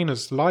personal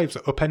trainers' lives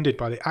are upended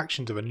by the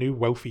actions of a new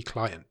wealthy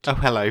client. Oh,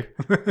 hello.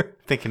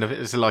 Thinking of it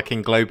as like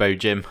in Globo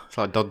Gym. It's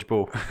like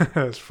dodgeball.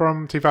 It's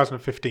from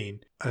 2015.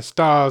 It's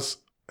got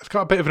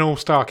a bit of an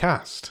all-star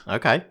cast.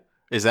 Okay.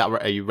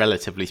 Are you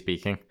relatively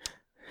speaking?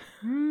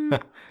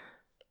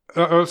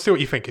 I'll see what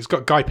you think. It's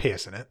got Guy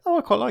Pearce in it. Oh,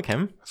 I quite like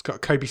him. It's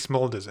got Kobe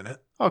Smulders in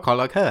it. Oh, I quite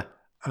like her.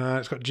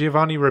 It's got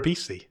Giovanni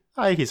Ribisi.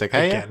 Oh, he's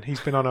okay. Again, he's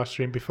been on our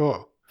stream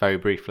before. Very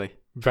briefly.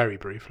 Very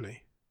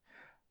briefly.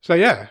 So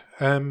yeah,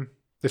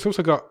 it's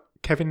also got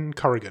Kevin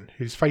Corrigan,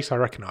 whose face I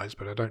recognise,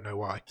 but I don't know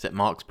why. Is it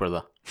Mark's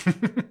brother?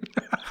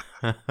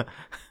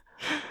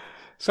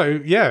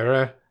 So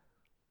yeah,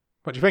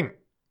 what do you think?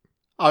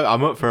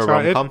 I'm up for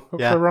Excited? a rom-com. Up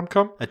Yeah. for a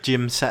rom-com? A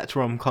gym set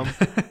rom-com.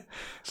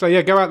 So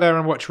yeah, go out there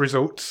and watch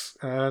Results.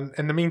 And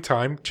in the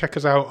meantime, check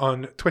us out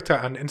on Twitter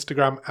and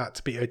Instagram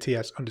at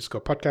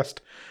BOTS_podcast.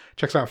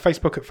 Check us out on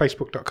Facebook at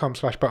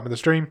facebook.com/bottom of the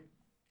stream.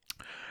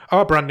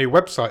 Our brand new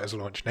website has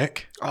launched,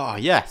 Nick. Oh,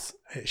 yes.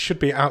 It should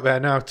be out there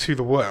now to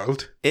the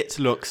world. It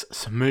looks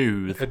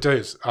smooth. It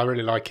does. I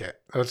really like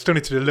it. I still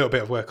need to do a little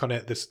bit of work on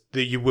it.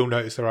 You will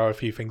notice there are a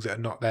few things that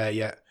are not there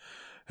yet.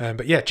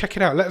 But yeah, check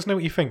it out. Let us know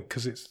what you think,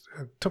 because it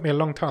took me a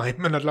long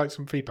time and I'd like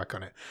some feedback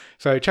on it.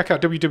 So check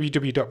out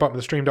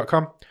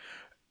www.bottomofthestream.com.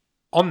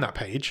 On that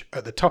page,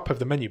 at the top of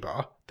the menu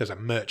bar, there's a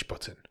merch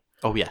button.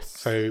 Oh, yes.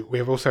 So we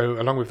have also,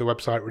 along with the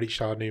website,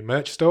 released our new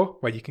merch store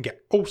where you can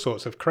get all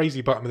sorts of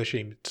crazy bottom of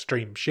the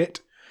stream shit,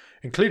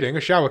 including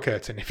a shower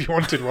curtain if you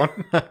wanted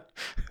one.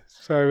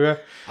 So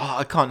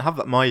I can't have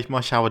that.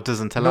 My shower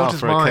doesn't allow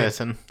for a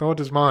curtain. Nor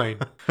does mine.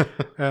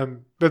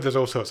 But there's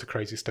all sorts of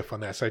crazy stuff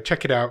on there. So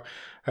check it out.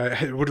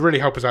 It would really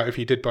help us out if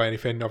you did buy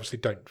anything. Obviously,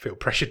 don't feel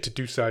pressured to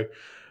do so.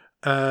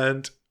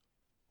 And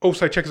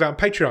also check us out on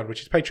Patreon,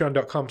 which is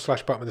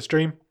patreon.com/bottom of the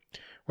stream,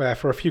 where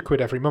for a few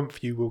quid every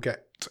month you will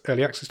get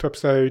early access to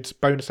episodes,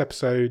 bonus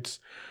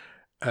episodes,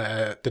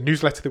 the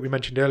newsletter that we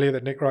mentioned earlier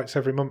that Nick writes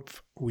every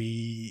month.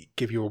 We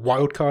give you a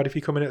wild card if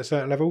you come in at a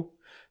certain level,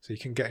 so you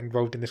can get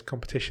involved in this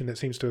competition that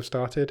seems to have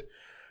started.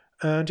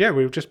 And yeah,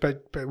 we've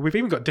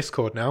even got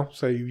Discord now,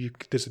 so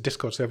there's a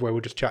Discord server where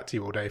we'll just chat to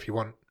you all day if you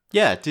want.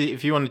 Yeah,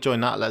 if you want to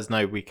join that, let us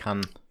know. We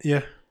can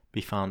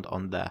be found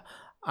on there.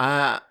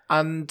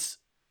 And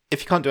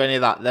if you can't do any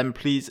of that, then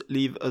please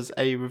leave us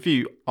a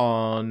review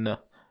on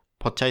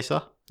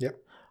Podchaser. Yep.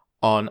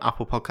 On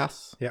Apple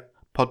Podcasts. Yep.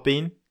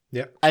 Podbean.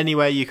 Yep.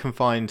 Anywhere you can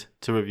find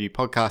to review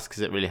podcasts,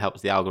 because it really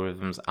helps the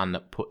algorithms and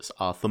it puts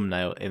our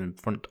thumbnail in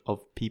front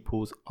of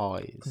people's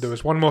eyes. There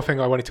was one more thing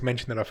I wanted to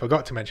mention that I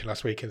forgot to mention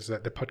last week, is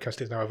that the podcast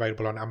is now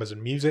available on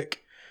Amazon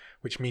Music,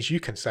 which means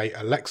you can say,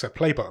 Alexa,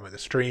 play bottom of the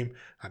stream,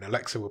 and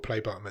Alexa will play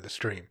bottom of the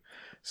stream.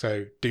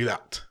 So do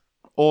that.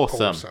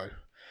 Awesome. Also.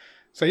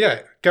 So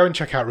yeah, go and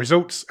check out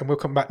Results, and we'll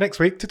come back next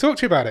week to talk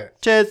to you about it.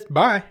 Cheers.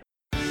 Bye.